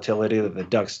volatility that the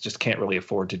Ducks just can't really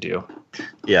afford to do.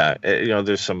 Yeah,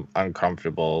 there's some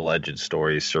uncomfortable alleged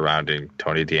stories surrounding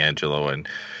Tony DeAngelo and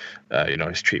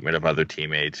his treatment of other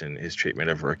teammates and his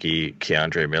treatment of rookie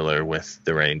Keandre Miller with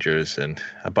the Rangers and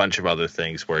a bunch of other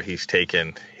things where he's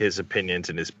taken his opinions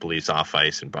and his beliefs off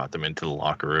ice and brought them into the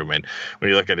locker room. And when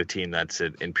you look at a team that's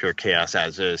in pure chaos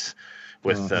as is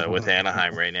with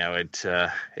Anaheim right now,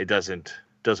 it doesn't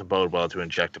bode well to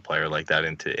inject a player like that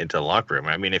into the locker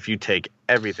room. If you take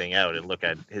everything out and look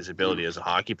at his ability as a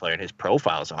hockey player and his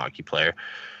profile as a hockey player,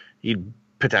 he'd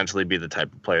potentially be the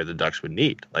type of player the Ducks would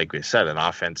need. Like we said, an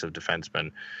offensive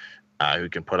defenseman who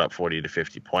can put up 40 to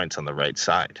 50 points on the right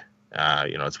side.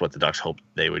 It's what the Ducks hope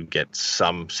they would get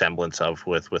some semblance of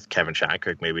with Kevin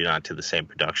Shattenkirk, maybe not to the same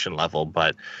production level,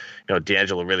 but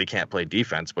DeAngelo really can't play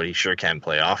defense, but he sure can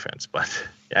play offense. But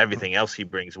everything else he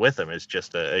brings with him is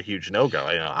just a huge no-go.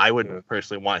 I would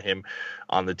personally want him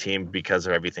on the team because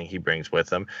of everything he brings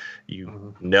with him.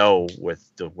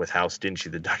 With how stingy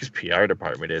the Ducks PR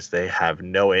department is, they have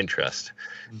no interest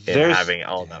in having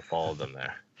all that follow them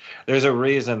there. There's a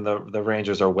reason the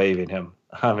Rangers are waiving him.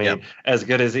 As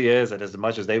good as he is, and as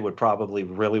much as they would probably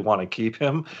really want to keep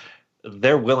him,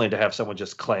 they're willing to have someone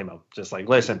just claim him. Just like,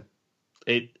 listen,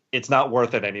 it's not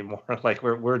worth it anymore. Like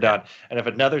we're done. And if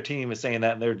another team is saying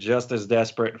that and they're just as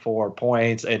desperate for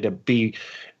points and to be,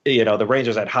 the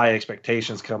Rangers had high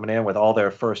expectations coming in with all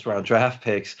their first round draft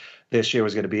picks, this year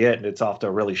was going to be it. And it's off to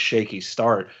a really shaky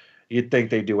start. You'd think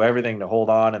they'd do everything to hold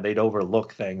on and they'd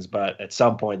overlook things. But at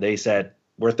some point they said,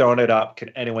 we're throwing it up. Can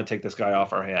anyone take this guy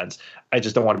off our hands? I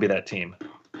just don't want to be that team.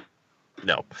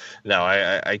 No,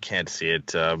 I can't see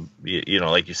it.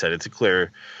 Like you said, it's a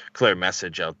clear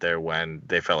message out there when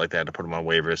they felt like they had to put him on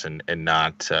waivers and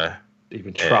not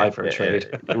even try for a trade.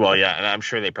 Well, yeah, and I'm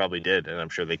sure they probably did, and I'm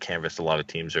sure they canvassed a lot of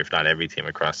teams, or if not every team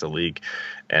across the league,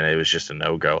 and it was just a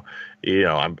no-go.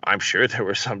 I'm sure there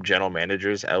were some general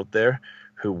managers out there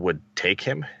who would take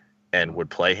him and would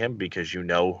play him because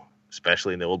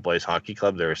especially in the old boys hockey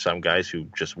club, there are some guys who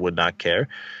just would not care,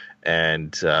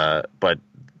 but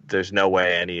there's no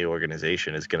way any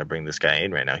organization is going to bring this guy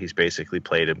in right now. He's basically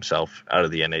played himself out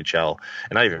of the NHL,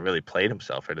 and not even really played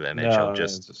himself out of the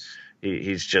NHL.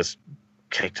 He's just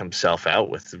kicked himself out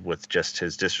with just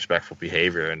his disrespectful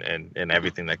behavior and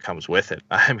everything that comes with it.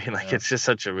 I mean, it's just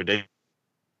such a ridiculous,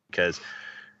 because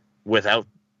without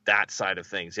that side of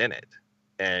things in it,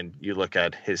 and you look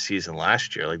at his season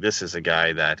last year, like this is a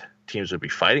guy that teams would be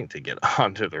fighting to get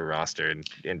onto their roster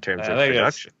in terms of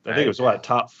production. I think it was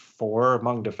top 4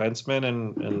 among defensemen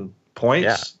and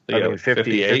points. Yeah,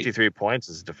 53 points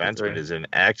as a defenseman is an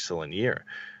excellent year.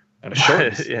 And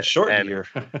a short year.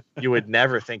 You would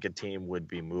never think a team would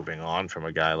be moving on from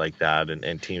a guy like that,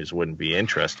 and teams wouldn't be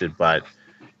interested, but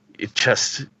it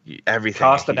just everything.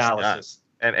 Cost analysis.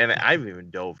 And I've even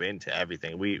dove into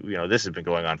everything. This has been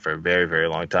going on for a very, very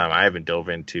long time. I haven't dove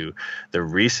into the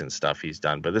recent stuff he's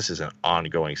done, but this is an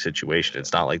ongoing situation.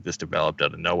 It's not like this developed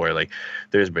out of nowhere. Like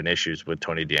there's been issues with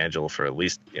Tony DeAngelo for at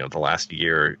least, the last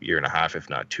year and a half, if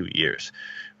not 2 years,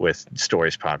 with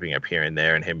stories popping up here and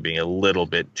there and him being a little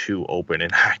bit too open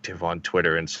and active on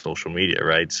Twitter and social media.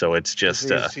 Right. So it's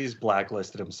just, he's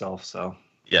blacklisted himself. So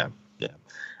yeah.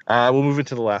 We'll move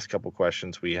into the last couple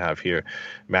questions we have here.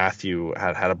 Matthew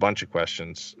had a bunch of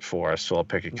questions for us, so I'll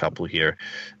pick a couple here.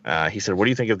 He said, what do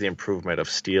you think of the improvement of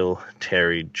Steele,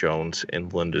 Terry, Jones, and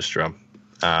Lundestrom?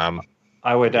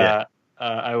 I would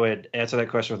answer that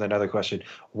question with another question.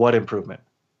 What improvement?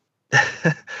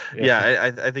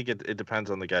 I think it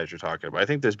depends on the guys you're talking about. I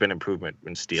think there's been improvement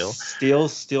in Steele.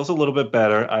 Steele's a little bit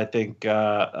better. I think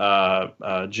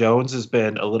Jones has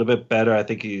been a little bit better. I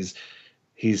think he's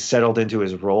settled into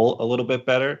his role a little bit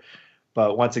better.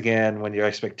 But once again, when your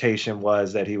expectation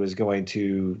was that he was going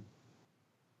to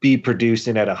be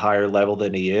producing at a higher level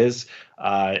than he is,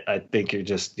 I think you're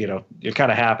just, you're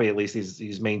kind of happy. At least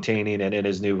he's maintaining and in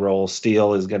his new role.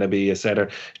 Steele is going to be a center.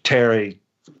 Terry,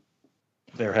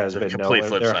 there has been complete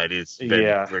flip side. He's been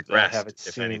regressed. I haven't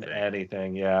seen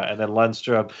anything. Yeah. And then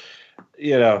Lundstrom,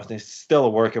 he's still a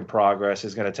work in progress.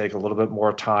 He's going to take a little bit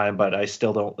more time, but I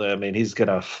still don't. I mean, he's going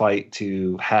to fight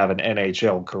to have an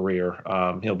NHL career.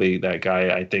 He'll be that guy,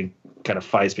 I think, kind of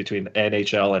fights between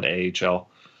NHL and AHL.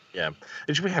 Yeah,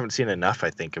 we haven't seen enough, I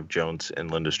think, of Jones and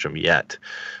Lundestrom yet.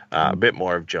 A bit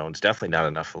more of Jones, definitely not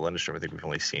enough of Lundestrom. I think we've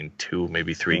only seen 2,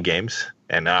 maybe 3 games,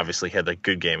 and obviously had a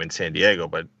good game in San Diego,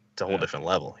 but it's a whole different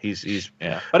level.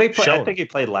 But I think he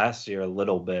played last year a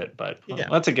little bit. But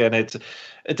once again, it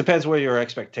depends where your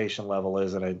expectation level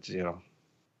is, and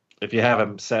if you have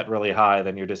him set really high,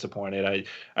 then you're disappointed.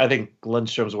 I think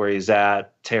Lindstrom's where he's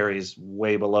at. Terry's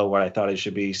way below what I thought he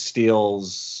should be.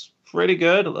 Steele's pretty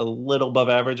good, a little above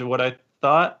average of what I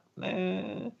thought.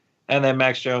 And then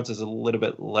Max Jones is a little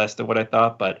bit less than what I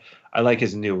thought, but I like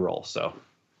his new role. So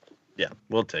yeah,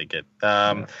 we'll take it.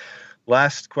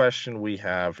 Last question we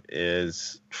have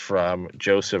is from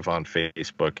Joseph on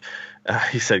Facebook.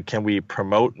 He said, can we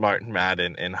promote Martin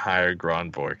Madden and hire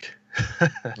Gronborg?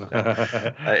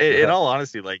 In all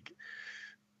honesty,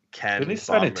 didn't he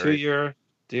sign a 2-year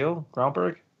deal,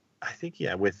 Gronborg? I think,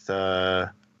 with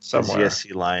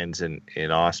ZSC Lions in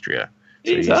Austria.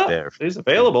 So he's there. He's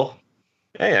available.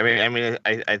 Hey,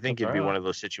 I think it'd be one of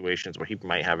those situations where he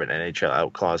might have an NHL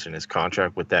out clause in his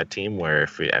contract with that team, where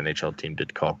if the NHL team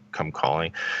did come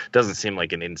calling, it doesn't seem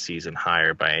like an in-season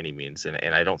hire by any means, and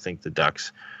I don't think the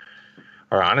Ducks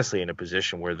are honestly in a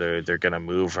position where they're going to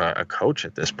move a coach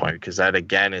at this point, because that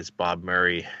again is Bob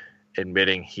Murray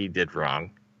admitting he did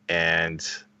wrong, and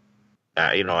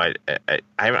I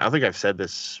don't think I've said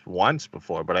this once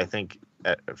before, but I think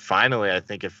finally,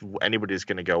 if anybody's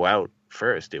going to go out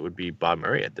first, it would be Bob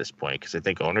Murray at this point, because I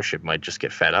think ownership might just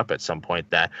get fed up at some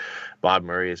point that Bob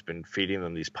Murray has been feeding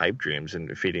them these pipe dreams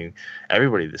and feeding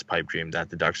everybody this pipe dream that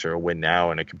the Ducks are a win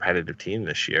now and a competitive team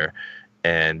this year.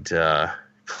 And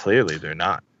clearly they're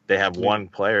not. They have one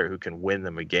player who can win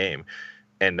them a game,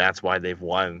 and that's why they've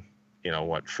won,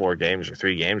 4 games or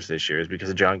 3 games this year is because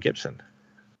of John Gibson.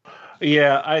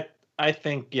 Yeah, I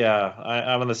think,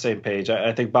 I'm on the same page.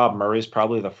 I think Bob Murray's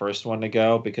probably the first one to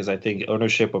go because I think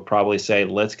ownership would probably say,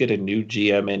 let's get a new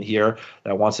GM in here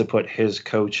that wants to put his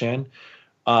coach in.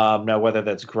 Now, whether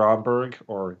that's Gromberg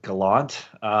or Gallant,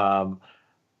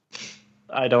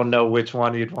 I don't know which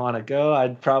one you'd want to go.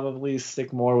 I'd probably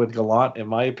stick more with Gallant, in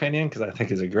my opinion, because I think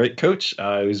he's a great coach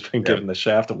who's been given the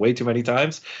shaft way too many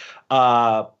times.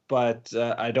 But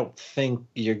I don't think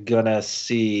you're going to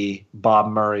see Bob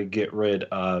Murray get rid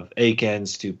of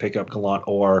Akins to pick up Gallant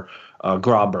or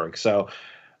Gromberg. So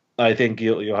I think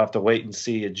you'll have to wait and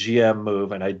see a GM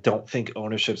move, and I don't think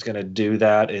ownership's going to do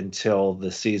that until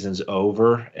the season's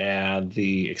over and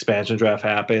the expansion draft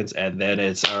happens, and then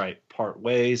it's, all right, part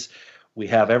ways. We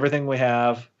have everything we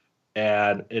have,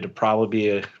 and it'll probably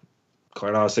be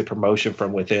quite honestly, promotion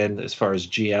from within as far as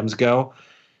GMs go,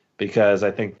 because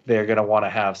I think they're going to want to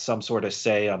have some sort of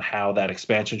say on how that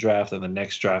expansion draft and the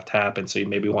next draft happens. So you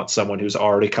maybe want someone who's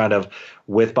already kind of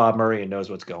with Bob Murray and knows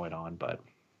what's going on. But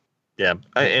yeah,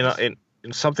 and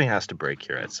something has to break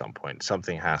here at some point.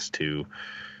 Something has to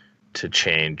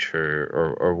change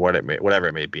or whatever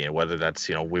it may be, and whether that's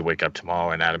we wake up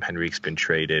tomorrow and Adam Henrique's been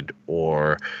traded,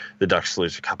 or the Ducks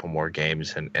lose a couple more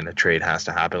games and a trade has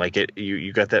to happen. Like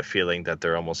you got that feeling that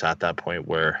they're almost at that point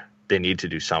where they need to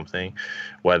do something,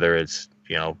 whether it's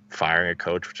firing a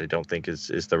coach, which I don't think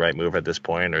is the right move at this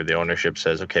point, or the ownership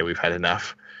says, okay, we've had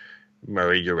enough,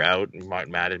 Murray, you're out, and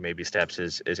Martin Madden maybe steps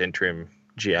as interim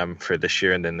GM for this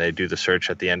year, and then they do the search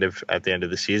at the end of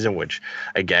the season, which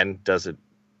again doesn't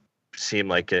seem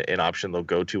like an option they'll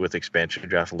go to with expansion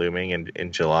draft looming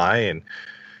in July. And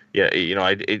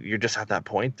you're just at that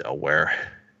point though where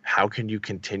how can you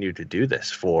continue to do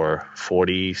this for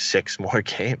 46 more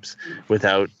games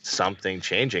without something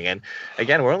changing? And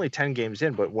again, we're only 10 games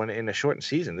in, but when in a shortened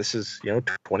season, this is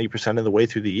 20% of the way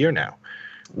through the year now,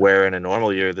 where in a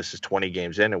normal year this is 20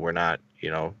 games in and we're not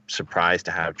surprised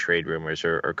to have trade rumors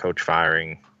or coach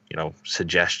firing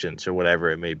suggestions or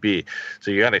whatever it may be. So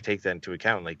you got to take that into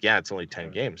account. Like, yeah, it's only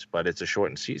 10 games, but it's a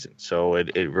shortened season. So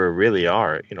we really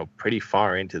are, pretty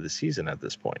far into the season at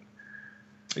this point.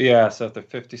 Yeah. So after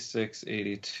 56,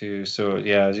 82. So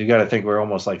yeah, you got to think we're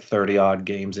almost like 30 odd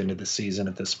games into the season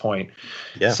at this point.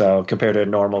 Yeah. So compared to a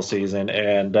normal season.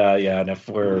 And and if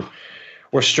we're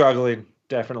struggling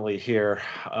definitely here.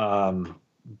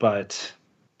 But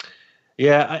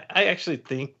yeah, I actually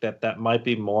think that might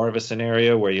be more of a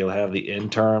scenario where you'll have the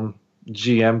interim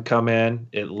GM come in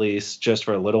at least just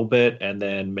for a little bit, and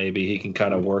then maybe he can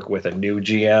kind of work with a new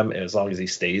GM as long as he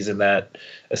stays in that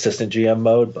assistant GM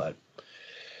mode. But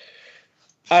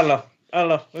I don't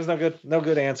know. There's no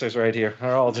good answers right here.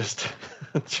 We're all just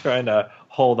trying to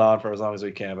hold on for as long as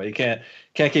we can. But you can't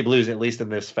keep losing, at least in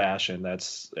this fashion.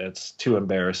 It's too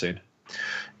embarrassing.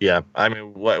 Yeah, I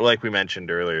mean, like we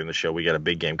mentioned earlier in the show, we got a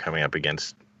big game coming up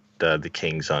against the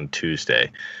Kings on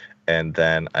Tuesday, and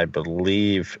then I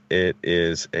believe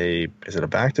is it a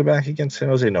back-to-back against San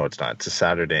Jose? No, it's not. It's a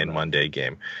Saturday and Monday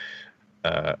game.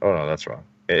 Oh no, that's wrong.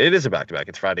 It is a back-to-back.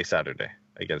 It's Friday, Saturday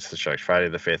against the Sharks. Friday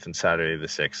the 5th and Saturday the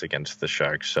 6th against the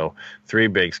Sharks. So 3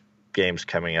 big games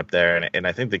coming up there, and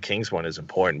I think the Kings one is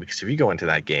important because if you go into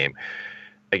that game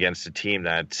against a team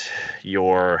that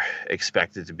you're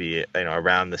expected to be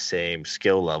around the same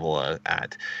skill level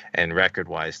at, and record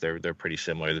wise they're pretty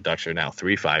similar. The Ducks are now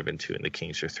 3-5-2 and the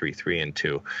Kings are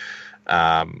 3-3-2.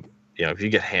 If you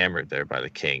get hammered there by the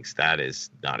Kings, that is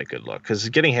not a good look, because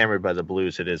getting hammered by the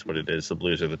Blues, it is what it is. The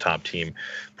Blues are the top team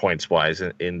points wise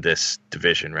in this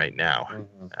division right now.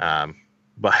 Mm-hmm.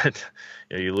 But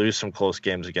you lose some close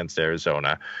games against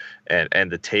Arizona,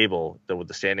 and the table,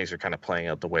 the standings are kind of playing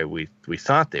out the way we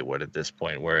thought they would at this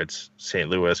point, where it's St.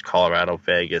 Louis, Colorado,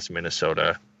 Vegas,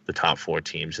 Minnesota, the top 4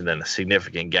 teams, and then a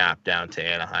significant gap down to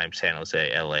Anaheim, San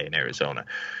Jose, LA, and Arizona.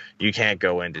 You can't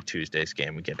go into Tuesday's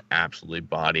game and get absolutely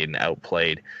bodied and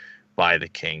outplayed by the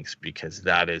Kings, because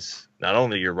that is not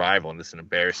only your rival, and it's an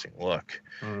embarrassing look.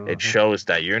 Mm-hmm. It shows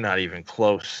that you're not even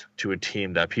close to a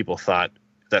team that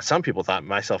some people thought,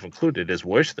 myself included, is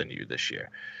worse than you this year.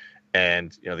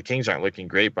 And the Kings aren't looking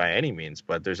great by any means,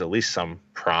 but there's at least some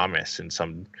promise and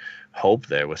some hope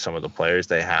there with some of the players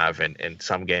they have, and in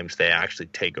some games they actually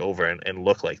take over and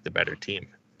look like the better team.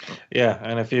 Yeah,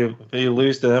 and if you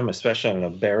lose to them, especially in an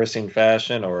embarrassing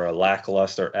fashion or a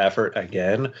lackluster effort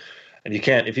again, and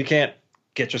if you can't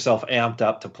get yourself amped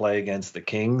up to play against the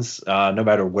Kings. No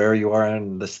matter where you are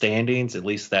in the standings, at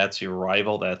least that's your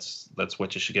rival. That's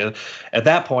what you should get. At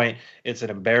that point, it's an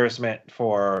embarrassment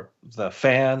for the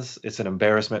fans. It's an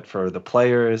embarrassment for the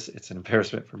players. It's an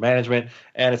embarrassment for management,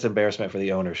 and it's embarrassment for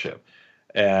the ownership.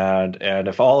 And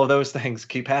if all of those things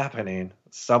keep happening,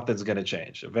 something's going to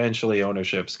change. Eventually,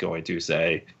 ownership's going to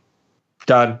say,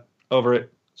 "Done, over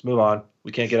it. Let's move on.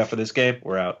 We can't get up for this game.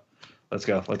 We're out. Let's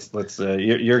go. Let's.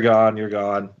 You're gone. You're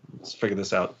gone. Let's figure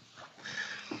this out."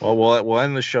 Well, we'll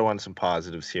end the show on some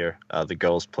positives here. The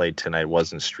girls played tonight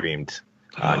wasn't streamed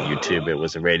on YouTube. It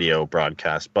was a radio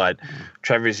broadcast. But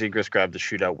Trevor Zegras grabbed the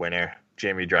shootout winner.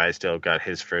 Jamie Drysdale got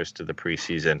his first of the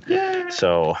preseason. Yeah.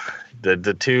 So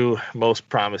the two most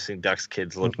promising Ducks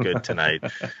kids looked good tonight.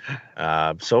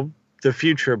 So the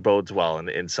future bodes well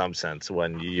in some sense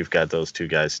when you've got those two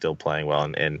guys still playing well.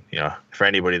 And for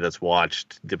anybody that's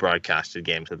watched the broadcasted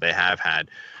games that they have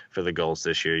had for the goals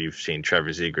this year, you've seen Trevor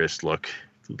Zegras look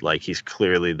like he's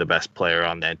clearly the best player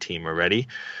on that team already.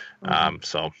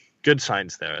 So good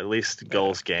signs there. At least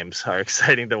goals games are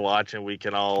exciting to watch, and we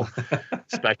can all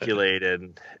speculate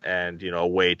and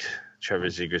await Trevor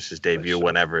Zegras' debut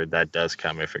whenever that does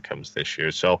come, if it comes this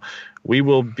year. So we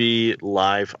will be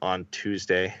live on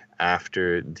Tuesday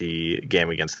after the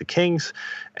game against the Kings.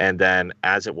 And then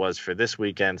as it was for this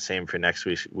weekend, same for next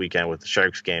weekend with the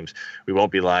Sharks games. We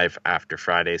won't be live after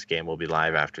Friday's game. We'll be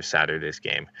live after Saturday's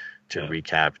game to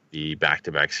recap the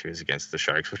back-to-back series against the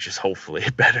Sharks, which is hopefully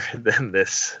better than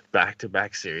this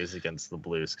back-to-back series against the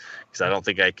Blues. Because I don't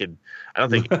think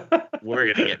we're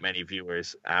going to get many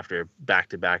viewers after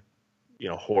back-to-back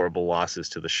horrible losses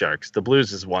to the Sharks. The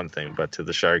Blues is one thing, but to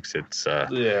the Sharks, it's a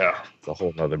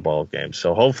whole nother ball game.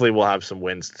 So hopefully we'll have some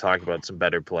wins to talk about, some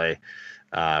better play.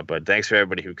 But thanks for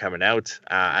everybody who coming out.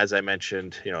 As I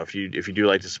mentioned, if you do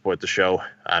like to support the show,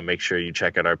 make sure you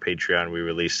check out our Patreon. We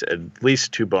release at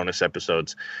least 2 bonus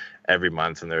episodes every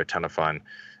month, and they're a ton of fun.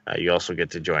 You also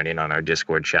get to join in on our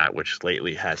Discord chat, which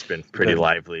lately has been pretty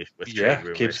lively with trade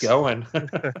rumors. Keeps going.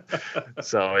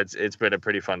 So it's been a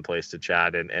pretty fun place to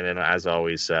chat. And as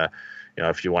always,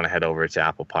 if you want to head over to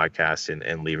Apple Podcasts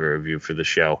and leave a review for the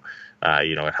show,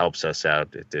 it helps us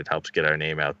out. It helps get our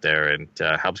name out there and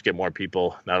helps get more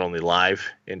people not only live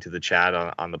into the chat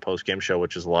on the post-game show,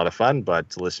 which is a lot of fun,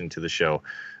 but to listen to the show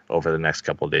over the next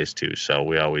couple of days too. So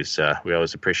we always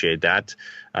appreciate that.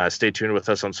 Stay tuned with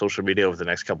us on social media over the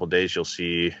next couple of days. You'll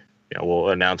see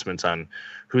announcements on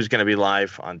who's going to be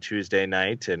live on Tuesday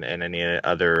night and any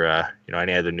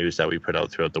other news that we put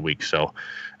out throughout the week. So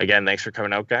again, thanks for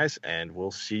coming out, guys, and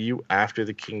we'll see you after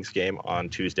the Kings game on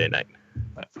Tuesday night.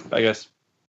 Bye, guys.